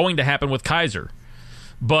that it's going to happen with Kaiser.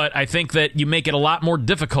 But I think that you make it a lot more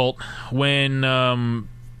difficult when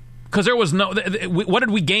because there was no. What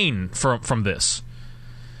did we gain from this?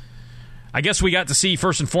 I guess we got to see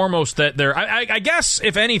first and foremost that there. I guess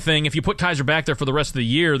if anything, if you put Kaiser back there for the rest of the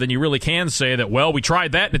year, then you really can say that. Well, we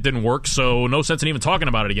tried that and it didn't work, so no sense in even talking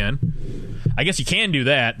about it again. I guess you can do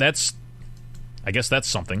that. I guess that's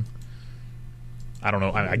something. I don't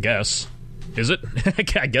know. I guess. Is it?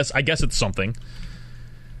 I guess it's something.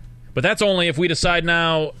 But that's only if we decide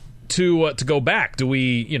now to go back. Do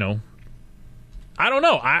we? I don't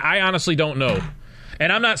know. I honestly don't know. And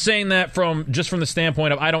I'm not saying that from the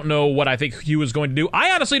standpoint of I don't know what I think Hugh is going to do.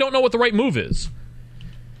 I honestly don't know what the right move is.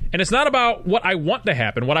 And it's not about what I want to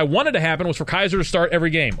happen. What I wanted to happen was for Kaiser to start every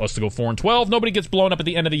game. Us to go 4-12. Nobody gets blown up at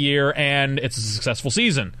the end of the year, and it's a successful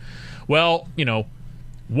season. Well,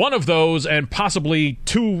 one of those and possibly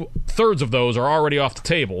 2/3 of those are already off the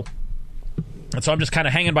table. And so I'm just kind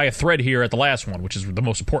of hanging by a thread here at the last one, which is the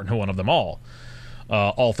most important one of them all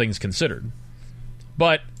things considered.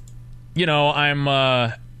 But I'm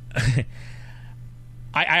I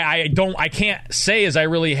can't say as I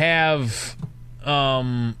really have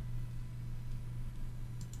the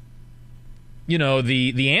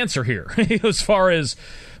answer here as far as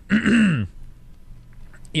what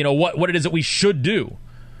it is that we should do.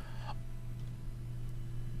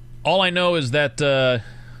 All I know is that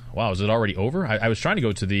wow, is it already over? I was trying to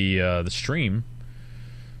go to the stream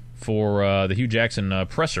for the Hugh Jackson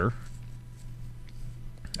presser.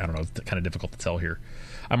 I don't know. It's kind of difficult to tell here.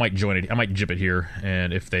 I might join it. I might jip it here,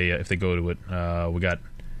 and if they go to it, we got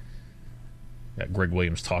Greg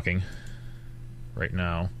Williams talking right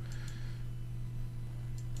now.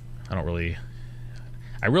 I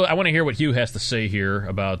want to hear what Hugh has to say here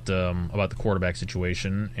about the quarterback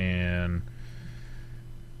situation, and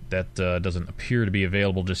that doesn't appear to be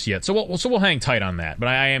available just yet. So we'll hang tight on that. But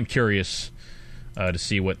I am curious to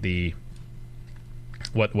see what he's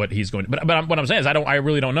going to. But what I'm saying is I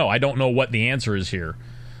really don't know. I don't know what the answer is here.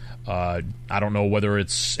 I don't know whether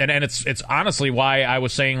it's and it's honestly why I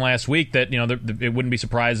was saying last week that it wouldn't be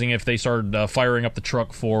surprising if they started firing up the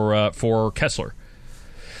truck for Kessler,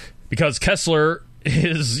 because Kessler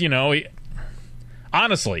is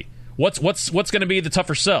honestly what's going to be the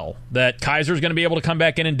tougher sell, that Kaiser's going to be able to come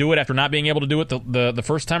back in and do it after not being able to do it the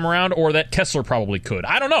first time around, or that Kessler probably could.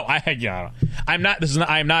 I don't know.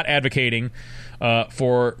 I'm not advocating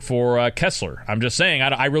for Kessler. I'm just saying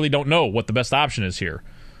I really don't know what the best option is here.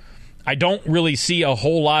 I don't really see a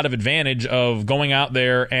whole lot of advantage of going out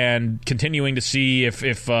there and continuing to see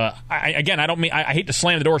if I hate to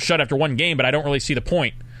slam the door shut after one game, but I don't really see the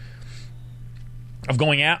point of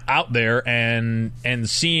going out there and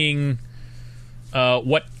seeing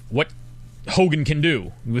what Hogan can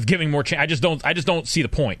do with giving more chance. I just don't see the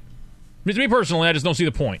point. To me personally, I just don't see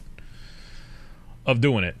the point of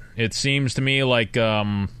doing it. It seems to me like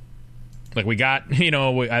we got,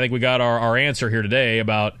 I think we got our answer here today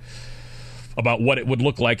about what it would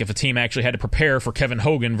look like if a team actually had to prepare for Kevin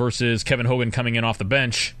Hogan versus Kevin Hogan coming in off the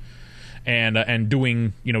bench and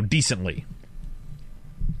doing, decently.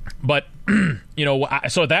 But,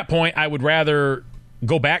 so at that point, I would rather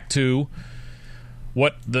go back to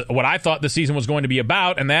what I thought the season was going to be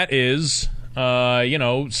about, and that is,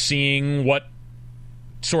 seeing what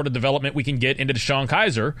sort of development we can get into DeShone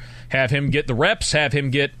Kizer, have him get the reps, have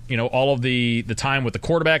him get, all of the time with the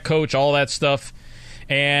quarterback coach, all that stuff,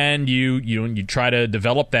 and you try to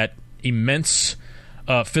develop that immense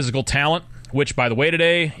physical talent, which, by the way,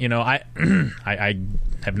 today, I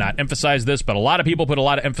have not emphasized this, but a lot of people put a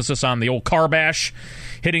lot of emphasis on the old car bash,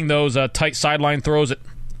 hitting those tight sideline throws.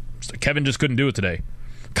 Kevin just couldn't do it today.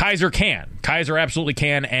 Kizer can. Kizer absolutely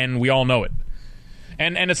can, and we all know it.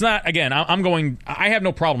 And it's not, again, I have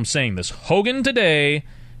no problem saying this. Hogan today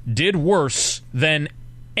did worse than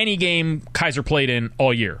any game Kizer played in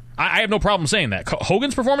all year. I have no problem saying that.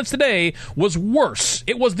 Hogan's performance today was worse.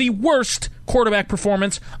 It was the worst quarterback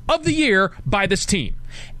performance of the year by this team.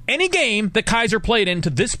 Any game that Kizer played in to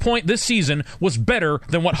this point this season was better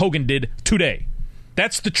than what Hogan did today.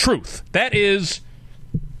 That's the truth. That is...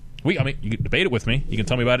 you can debate it with me. You can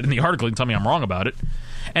tell me about it in the article. You can tell me I'm wrong about it.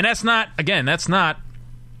 And that's not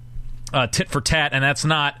tit for tat, and that's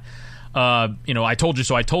not, I told you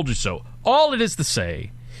so, I told you so. All it is to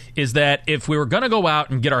say is that if we were going to go out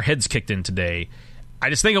and get our heads kicked in today, I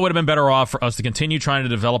just think it would have been better off for us to continue trying to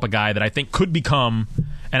develop a guy that I think could become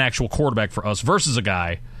an actual quarterback for us versus a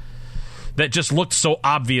guy that just looked so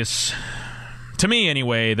obvious, to me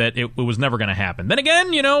anyway, that it was never going to happen. Then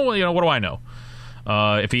again, what do I know?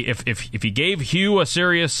 If he gave Hugh a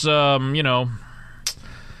serious,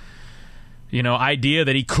 idea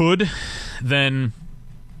that he could, then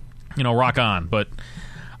rock on. But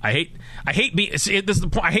I hate this is the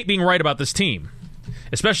point. I hate being right about this team,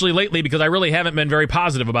 especially lately, because I really haven't been very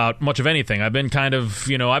positive about much of anything. I've been kind of,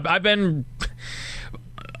 I've been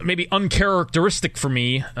maybe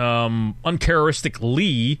uncharacteristically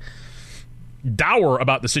dour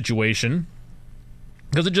about the situation.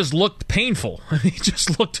 Because it just looked painful. It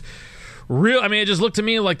just looked real. It just looked to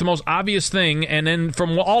me like the most obvious thing. And then,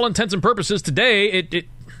 from all intents and purposes, today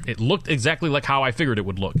it looked exactly like how I figured it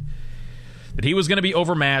would look. That he was going to be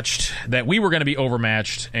overmatched. That we were going to be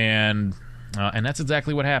overmatched. And that's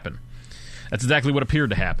exactly what happened. That's exactly what appeared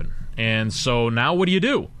to happen. And so now, what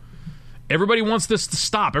do? Everybody wants this to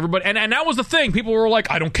stop. Everybody, and that was the thing. People were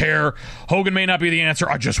like, "I don't care. Hogan may not be the answer.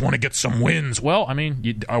 I just want to get some wins." Well,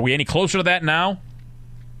 are we any closer to that now?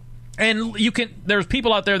 And there's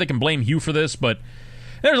people out there that can blame Hugh for this, but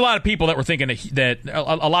there's a lot of people that were thinking that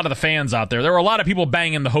a lot of the fans out there were a lot of people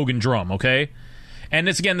banging the Hogan drum, okay? And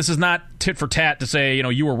this is not tit for tat to say,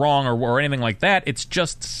 you were wrong or anything like that. It's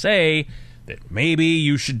just to say that maybe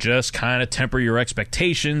you should just kind of temper your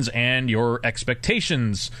expectations and your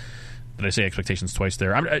expectations. Did I say expectations twice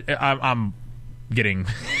there? I'm getting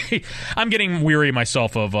I'm getting weary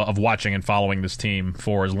myself of watching and following this team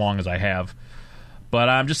for as long as I have. But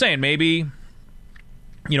I'm just saying, maybe,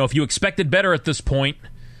 if you expected better at this point,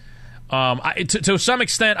 to some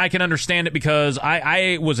extent, I can understand it, because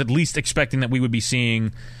I was at least expecting that we would be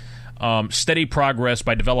seeing steady progress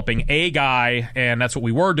by developing a guy, and that's what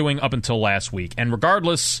we were doing up until last week. And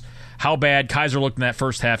regardless how bad Kizer looked in that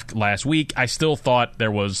first half last week, I still thought there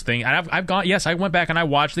was thing. And I went back and I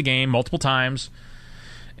watched the game multiple times.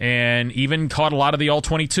 And even caught a lot of the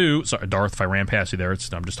all-22. Sorry, Darth, if I ran past you there. I'm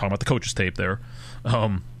just talking about the coach's tape there.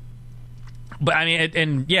 But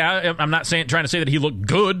I'm not trying to say that he looked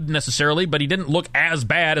good necessarily, but he didn't look as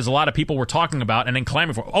bad as a lot of people were talking about and then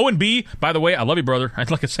clamoring for. Oh, and B, by the way, I love you, brother.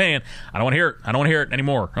 Like I'm saying, I don't want to hear it. I don't want to hear it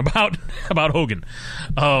anymore about Hogan.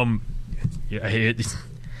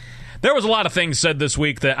 There was a lot of things said this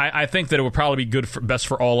week that I think that it would probably be best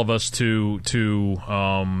for all of us to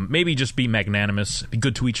maybe just be magnanimous, be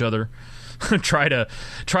good to each other, try to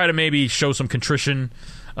maybe show some contrition,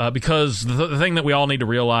 because the thing that we all need to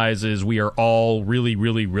realize is we are all really,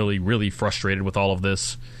 really, really, really frustrated with all of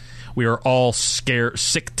this. We are all scared,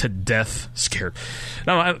 sick to death. Scared.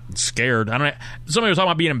 No, I'm scared. Somebody was talking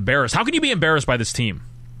about being embarrassed. How can you be embarrassed by this team?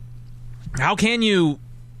 How can you?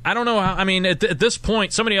 I don't know. At this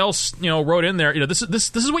point, somebody else, wrote in there. This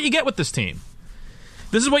is what you get with this team.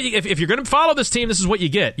 This is what if you're going to follow this team, this is what you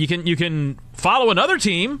get. You can follow another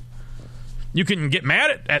team. You can get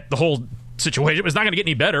mad at the whole situation, but it's not going to get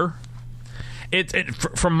any better.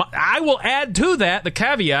 I will add to that the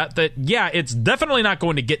caveat that it's definitely not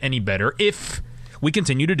going to get any better if we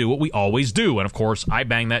continue to do what we always do. And, of course, I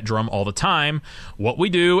bang that drum all the time. What we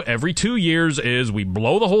do every 2 years is we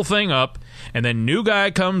blow the whole thing up, and then new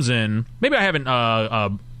guy comes in. Maybe I haven't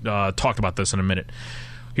talked about this in a minute.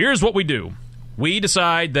 Here's what we do. We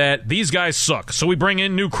decide that these guys suck, so we bring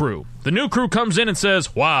in new crew. The new crew comes in and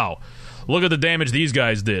says, wow, look at the damage these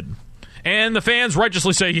guys did. And the fans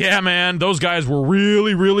righteously say, yeah, man, those guys were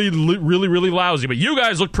really, really, really, really lousy, but you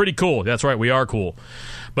guys look pretty cool. That's right, we are cool.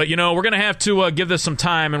 But, we're going to have to give this some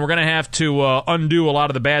time, and we're going to have to undo a lot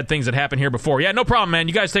of the bad things that happened here before. Yeah, no problem, man.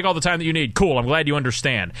 You guys take all the time that you need. Cool, I'm glad you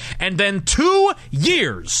understand. And then 2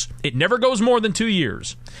 years. It never goes more than 2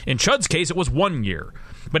 years. In Chud's case, it was 1 year.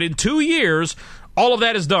 But in 2 years, all of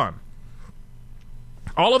that is done.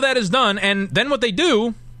 All of that is done, and then what they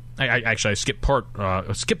do... I skip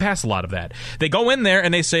past a lot of that. They go in there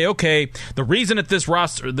and they say, okay, the reason that this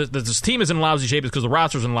roster, this team is in lousy shape is because the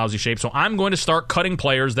roster's in lousy shape, so I'm going to start cutting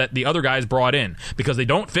players that the other guys brought in because they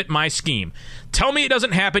don't fit my scheme. Tell me it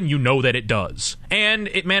doesn't happen, you know that it does. And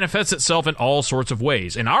it manifests itself in all sorts of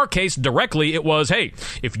ways. In our case, directly, it was, hey,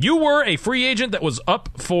 if you were a free agent that was up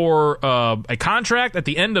for a contract at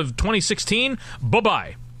the end of 2016,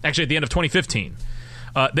 bye-bye. Actually, at the end of 2015.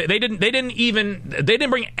 They didn't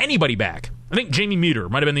bring anybody back. I think Jamie Meter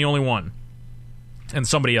might have been the only one, and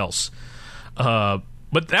somebody else. But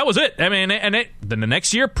that was it. I mean, then the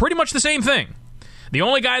next year, pretty much the same thing. The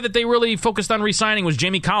only guy that they really focused on re-signing was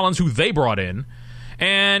Jamie Collins, who they brought in.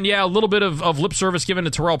 And yeah, a little bit of lip service given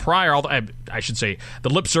to Terrell Pryor. Although I should say the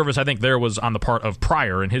lip service I think there was on the part of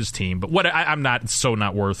Pryor and his team. But I'm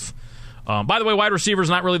not worth. By the way, wide receivers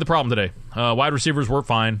not really the problem today. Wide receivers were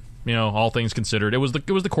fine. All things considered, it was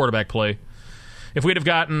the quarterback play. If we'd have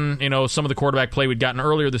gotten, some of the quarterback play we'd gotten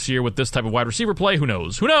earlier this year with this type of wide receiver play, who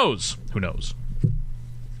knows? Who knows? Who knows?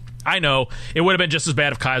 I know it would have been just as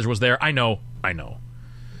bad if Kaiser was there. I know.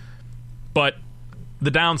 But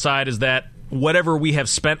the downside is that whatever we have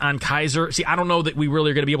spent on Kaiser, I don't know that we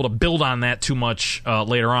really are going to be able to build on that too much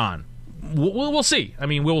later on. We'll see. I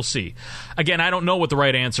mean, we'll see. Again, I don't know what the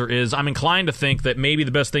right answer is. I'm inclined to think that maybe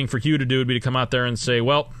the best thing for Hugh to do would be to come out there and say,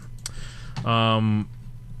 well,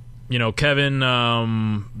 Kevin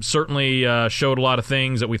certainly showed a lot of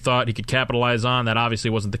things that we thought he could capitalize on. That obviously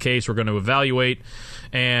wasn't the case. We're going to evaluate,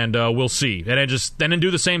 and we'll see. And then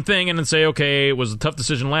do the same thing and then say, okay, it was a tough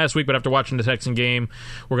decision last week, but after watching the Texan game,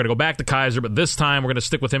 we're going to go back to Kaiser, but this time we're going to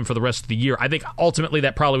stick with him for the rest of the year. I think ultimately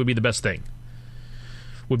that probably would be the best thing.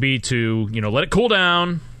 Would be to, let it cool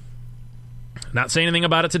down, not say anything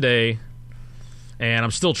about it today, and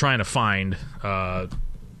I'm still trying to find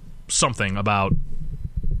something about,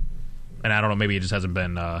 and I don't know, maybe it just hasn't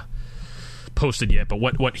been posted yet, but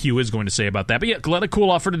what Hugh is going to say about that. But yeah, let it cool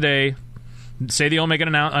off for today. Say that you'll make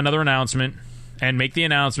another announcement, and make the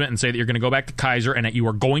announcement and say that you're going to go back to Kaiser and that you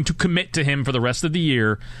are going to commit to him for the rest of the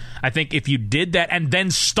year. I think if you did that and then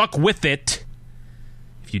stuck with it,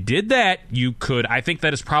 you did that, you could. I think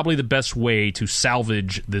that is probably the best way to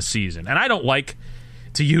salvage this season. And I don't like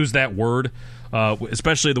to use that word,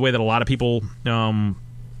 especially the way that a lot of people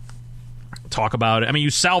talk about it. I mean, you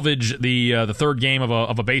salvage the third game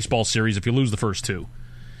of a baseball series if you lose the first two,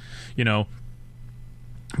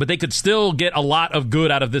 But they could still get a lot of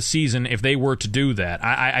good out of this season if they were to do that.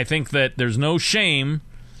 I think that there's no shame.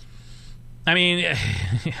 I mean,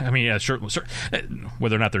 yeah, sure.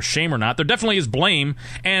 Whether or not there's shame or not, there definitely is blame.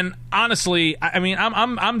 And honestly,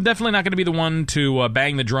 I'm definitely not going to be the one to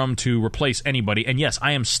bang the drum to replace anybody. And yes,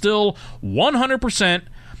 I am still 100%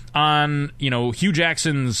 on Hugh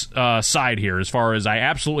Jackson's side here, as far as I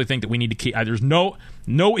absolutely think that we need to keep. There's no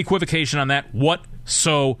equivocation on that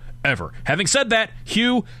whatsoever. Having said that,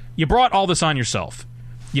 Hugh, you brought all this on yourself.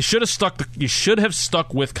 You should have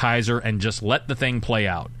stuck with Kaiser and just let the thing play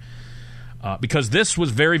out. Because this was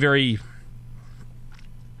very, very...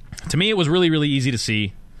 To me, it was really, really easy to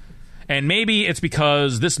see. And maybe it's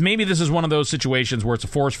because this is one of those situations where it's a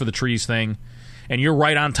forest for the trees thing, and you're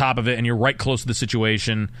right on top of it, and you're right close to the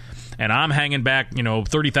situation, and I'm hanging back,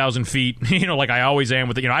 30,000 feet, like I always am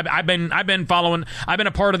with it. I've been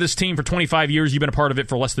a part of this team for 25 years. You've been a part of it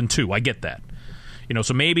for less than 2. I get that.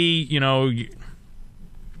 So maybe,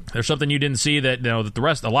 there's something you didn't see that,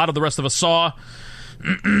 that a lot of the rest of us saw.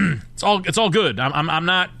 It's all good. I'm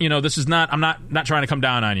not, this is not, I'm not trying to come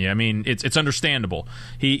down on you. I mean, it's understandable.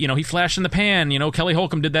 He flashed in the pan. Kelly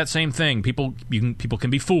Holcomb did that same thing. People can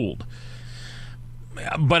be fooled.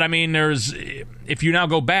 But I mean, if you now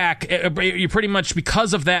go back, you pretty much,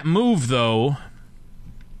 because of that move, though,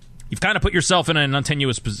 you've kind of put yourself in an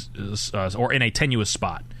tenuous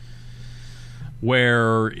spot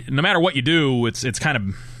where no matter what you do, it's kind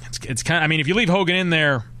of. I mean, if you leave Hogan in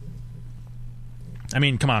there, I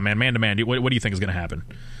mean, come on, man to man. What do you think is going to happen?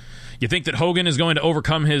 You think that Hogan is going to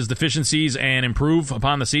overcome his deficiencies and improve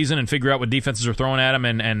upon the season and figure out what defenses are throwing at him,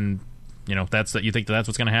 and you know you think that's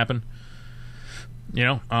what's going to happen? You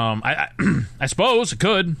know, I suppose it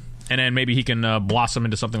could, and then maybe he can blossom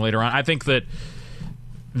into something later on. I think that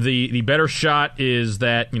the better shot is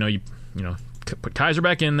that you put Kaiser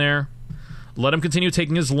back in there, let him continue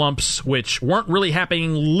taking his lumps, which weren't really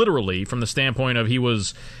happening literally from the standpoint of he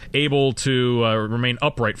was able to remain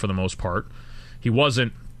upright for the most part. He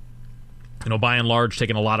wasn't, by and large,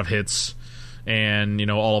 taking a lot of hits and,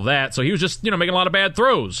 all of that. So he was just, making a lot of bad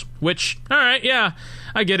throws, which, all right, yeah,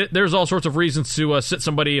 I get it. There's all sorts of reasons to sit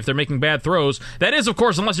somebody if they're making bad throws. That is, of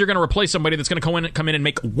course, unless you're going to replace somebody that's going to come in and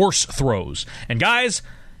make worse throws. And guys,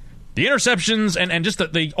 the interceptions and just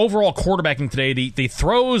the overall quarterbacking today, the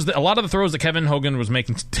throws, a lot of the throws that Kevin Hogan was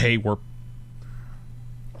making today were,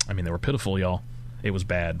 they were pitiful, y'all. It was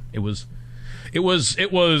bad. It was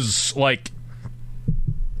like,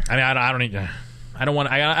 I don't want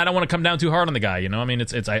to come down too hard on the guy,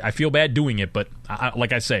 I feel bad doing it, but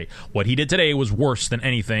like I say, what he did today was worse than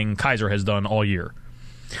anything Kaiser has done all year.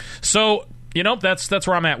 So, that's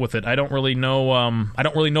where I'm at with it. I don't really know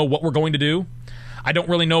what we're going to do. I don't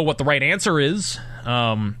really know what the right answer is.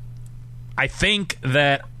 I think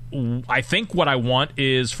what I want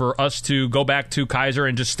is for us to go back to Kaiser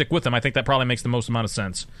and just stick with him. I think that probably makes the most amount of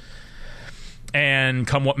sense. And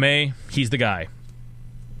come what may, he's the guy.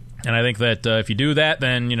 And I think that if you do that,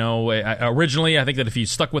 then, originally I think that if you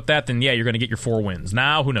stuck with that, then yeah, you're going to get your 4 wins.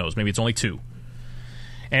 Now, who knows? Maybe it's only 2.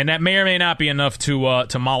 And that may or may not be enough to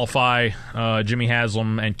mollify Jimmy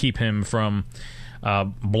Haslam and keep him from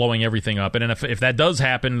blowing everything up. And if that does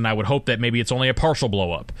happen, I would hope that maybe it's only a partial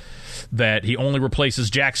blow up, that he only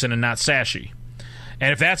replaces Jackson and not Sashi.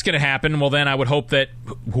 And if that's going to happen, well, then I would hope that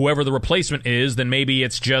whoever the replacement is, then maybe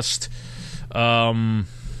it's just, it's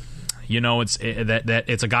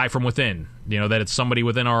a guy from within, that it's somebody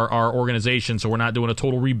within our organization, so we're not doing a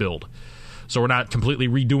total rebuild. So we're not completely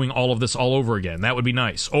redoing all of this all over again. That would be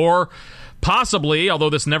nice. Or possibly, although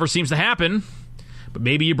this never seems to happen, but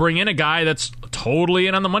maybe you bring in a guy that's totally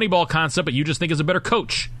in on the Moneyball concept, but you just think is a better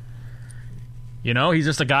coach. He's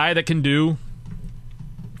just a guy that can do,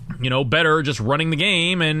 better just running the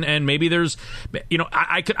game, and maybe there's,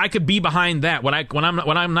 I could be behind that. When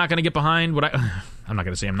I'm not going to get behind, I'm not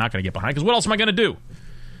going to say I'm not going to get behind, because what else am I going to do?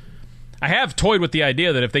 I have toyed with the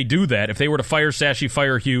idea that if they do that, if they were to fire Sashi,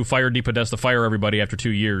 fire Hugh, fire DePodesta, fire everybody after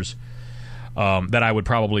 2 years, that I would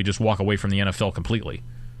probably just walk away from the NFL completely.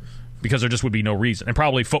 Because there just would be no reason. And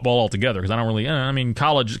probably football altogether, because I don't really...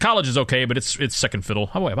 college is okay, but it's second fiddle.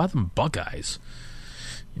 How about them Buckeyes?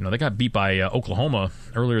 They got beat by Oklahoma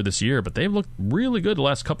earlier this year, but they've looked really good the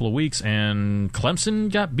last couple of weeks, and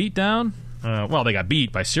Clemson got beat down. They got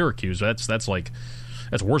beat by Syracuse. That's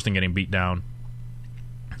worse than getting beat down.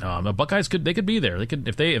 The Buckeyes could be there. They could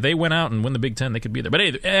if they went out and win the Big Ten, they could be there. But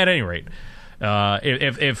at any rate,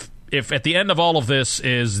 if at the end of all of this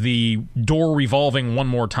is the door revolving one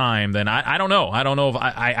more time, then I don't know. I don't know if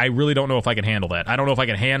I really don't know if I can handle that. I don't know if I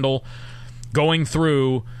can handle going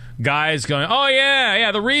through guys going, oh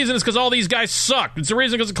yeah, the reason is because all these guys suck. It's the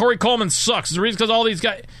reason because Corey Coleman sucks. It's the reason because all these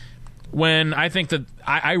guys. When I think that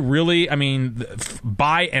I really,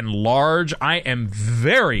 by and large, I am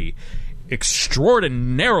very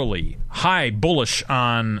extraordinarily high bullish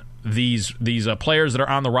on these players that are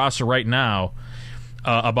on the roster right now.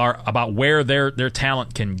 About where their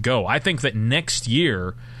talent can go. I think that next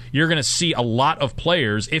year you're going to see a lot of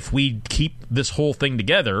players, if we keep this whole thing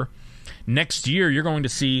together, next year you're going to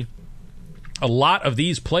see a lot of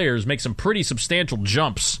these players make some pretty substantial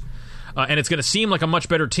jumps, and it's going to seem like a much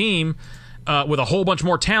better team with a whole bunch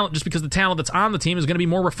more talent, just because the talent that's on the team is going to be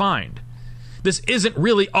more refined. This isn't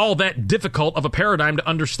really all that difficult of a paradigm to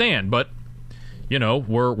understand, but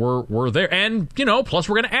we're there, and plus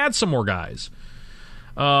we're going to add some more guys.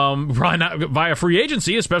 Probably not via free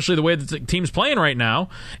agency, especially the way that the team's playing right now,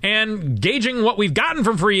 and gauging what we've gotten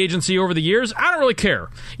from free agency over the years, I don't really care.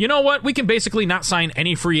 You know what? We can basically not sign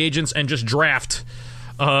any free agents and just draft,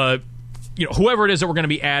 whoever it is that we're going to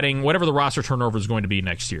be adding, whatever the roster turnover is going to be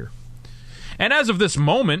next year. And as of this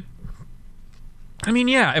moment,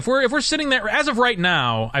 if we're sitting there as of right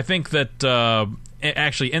now, I think that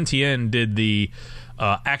actually NTN did the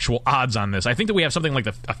actual odds on this. I think that we have something like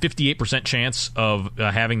a 58% chance of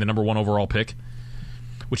having the number 1 overall pick,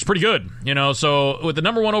 which is pretty good. So with the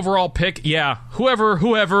number 1 overall pick, yeah, whoever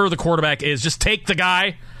the quarterback is, just take the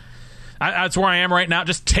guy. That's where I am right now.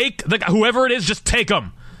 Just take whoever it is, just take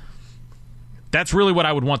him. That's really what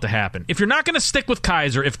I would want to happen. If you're not going to stick with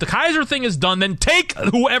Kaiser, if the Kaiser thing is done, then take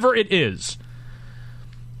whoever it is.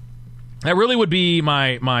 That really would be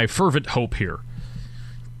my fervent hope here.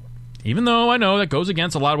 Even though I know that goes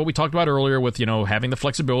against a lot of what we talked about earlier with, having the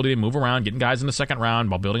flexibility to move around, getting guys in the second round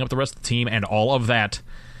while building up the rest of the team and all of that.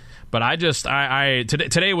 But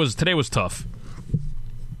today was tough.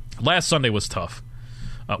 Last Sunday was tough.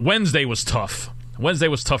 Wednesday was tough. Wednesday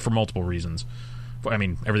was tough for multiple reasons. I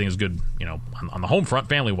mean, everything is good, on the home front,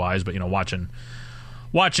 family-wise, but,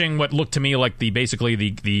 watching what looked to me like basically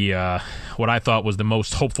the what I thought was the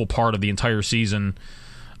most hopeful part of the entire season,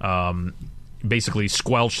 basically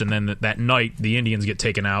squelched, and then that night the Indians get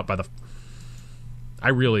taken out by the...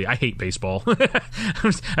 I hate baseball.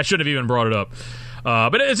 I shouldn't have even brought it up.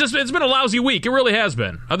 But it's been a lousy week. It really has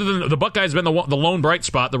been. Other than the Buckeyes have been the lone bright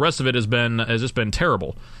spot, the rest of it has just been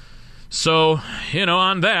terrible. So,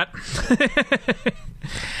 on that,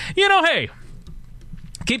 hey,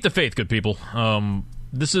 keep the faith, good people.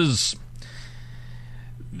 This is,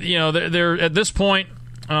 there at this point,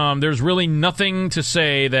 there's really nothing to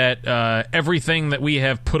say that everything that we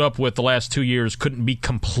have put up with the last 2 years couldn't be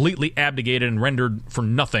completely abdicated and rendered for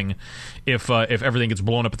nothing if everything gets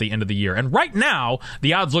blown up at the end of the year. And right now,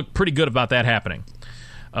 the odds look pretty good about that happening.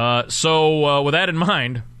 So with that in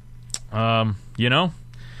mind, I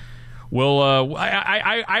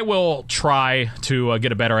will try to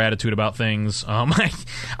get a better attitude about things.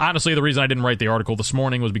 Honestly, the reason I didn't write the article this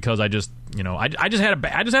morning was because I just had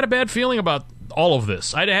a bad feeling about all of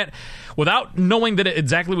this. Without knowing that it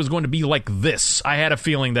exactly was going to be like this, I had a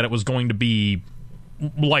feeling that it was going to be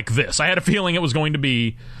like this. I had a feeling it was going to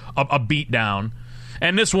be a beatdown.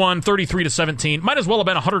 And this one, 33-17, might as well have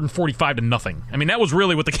been 145-0. I mean, that was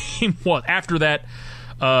really what the game was. After that,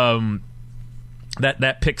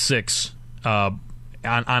 that pick six, on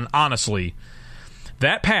honestly,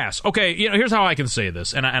 that pass. Okay, here's how I can say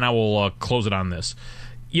this, and I will close it on this.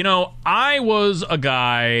 I was a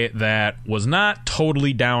guy that was not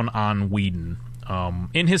totally down on Whedon.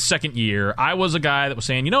 In his second year, I was a guy that was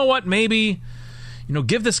saying, you know what, maybe,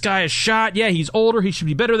 give this guy a shot. Yeah, he's older. He should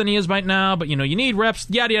be better than he is right now, but, you need reps,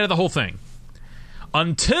 yada, yada, the whole thing.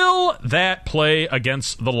 Until that play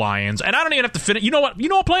against the Lions, and I don't even have to finish. You know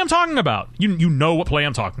what play I'm talking about. You know what play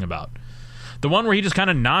I'm talking about. The one where he just kind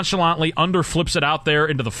of nonchalantly underflips it out there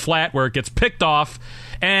into the flat where it gets picked off,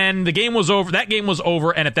 and the game was over. That game was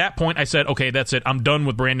over, and at that point I said, okay, that's it. I'm done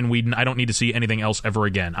with Brandon Whedon. I don't need to see anything else ever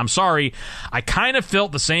again. I'm sorry. I kind of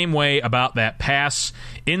felt the same way about that pass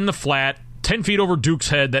in the flat, 10 feet over Duke's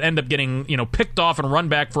head that ended up getting, picked off and run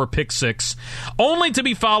back for a pick six, only to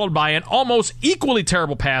be followed by an almost equally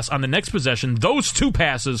terrible pass on the next possession. Those two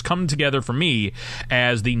passes come together for me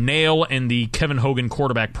as the nail in the Kevin Hogan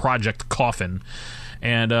quarterback project coffin.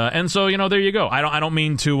 And so, there you go. I don't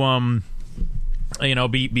mean to I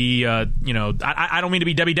don't mean to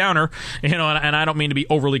be Debbie Downer, and I don't mean to be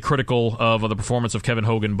overly critical of the performance of Kevin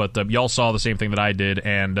Hogan, but y'all saw the same thing that I did,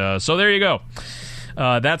 and so there you go.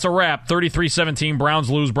 That's a wrap. 33-17, Browns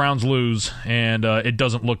lose, and it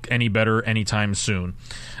doesn't look any better anytime soon.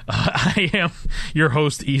 I am your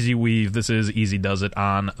host, Easy Weave. This is Easy Does It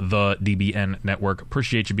on the DBN Network.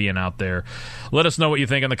 Appreciate you being out there. Let us know what you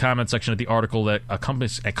think in the comment section of the article that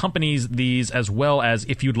accompanies these, as well as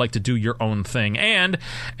if you'd like to do your own thing. And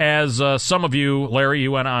as some of you, Larry,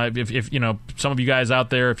 you and I, if some of you guys out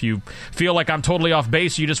there, if you feel like I'm totally off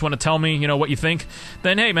base, you just want to tell me, what you think,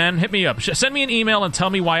 then hey, man, hit me up. Send me an email and tell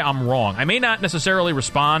me why I'm wrong. I may not necessarily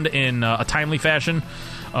respond in a timely fashion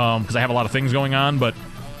because I have a lot of things going on, but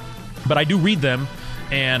I do read them,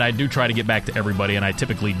 and I do try to get back to everybody, and I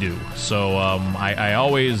typically do. So I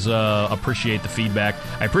always appreciate the feedback.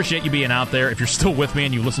 I appreciate you being out there. If you're still with me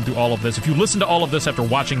and you listen to all of this, if you listen to all of this after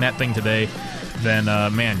watching that thing today, then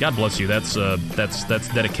man, God bless you. That's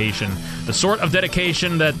dedication, the sort of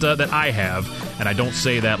dedication that I have, and I don't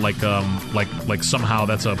say that like somehow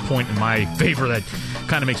that's a point in my favor that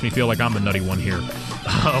kind of makes me feel like I'm the nutty one here.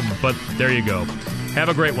 But there you go. Have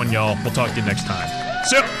a great one, y'all. We'll talk to you next time.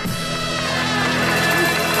 See ya.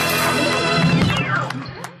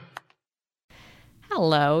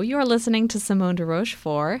 Hello, you're listening to Simone de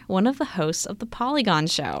Rochefort, one of the hosts of The Polygon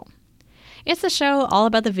Show. It's a show all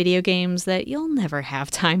about the video games that you'll never have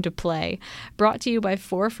time to play, brought to you by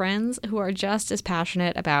four friends who are just as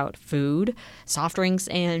passionate about food, soft drinks,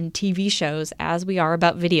 and TV shows as we are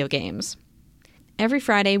about video games. Every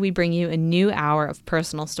Friday, we bring you a new hour of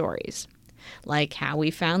personal stories, like how we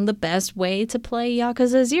found the best way to play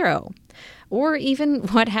Yakuza 0, or even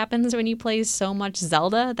what happens when you play so much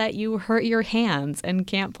Zelda that you hurt your hands and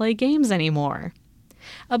can't play games anymore.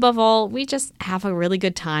 Above all, we just have a really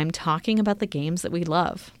good time talking about the games that we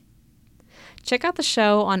love. Check out the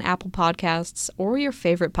show on Apple Podcasts or your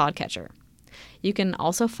favorite podcatcher. You can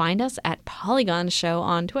also find us at Polygon Show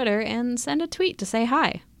on Twitter and send a tweet to say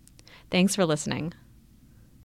hi. Thanks for listening.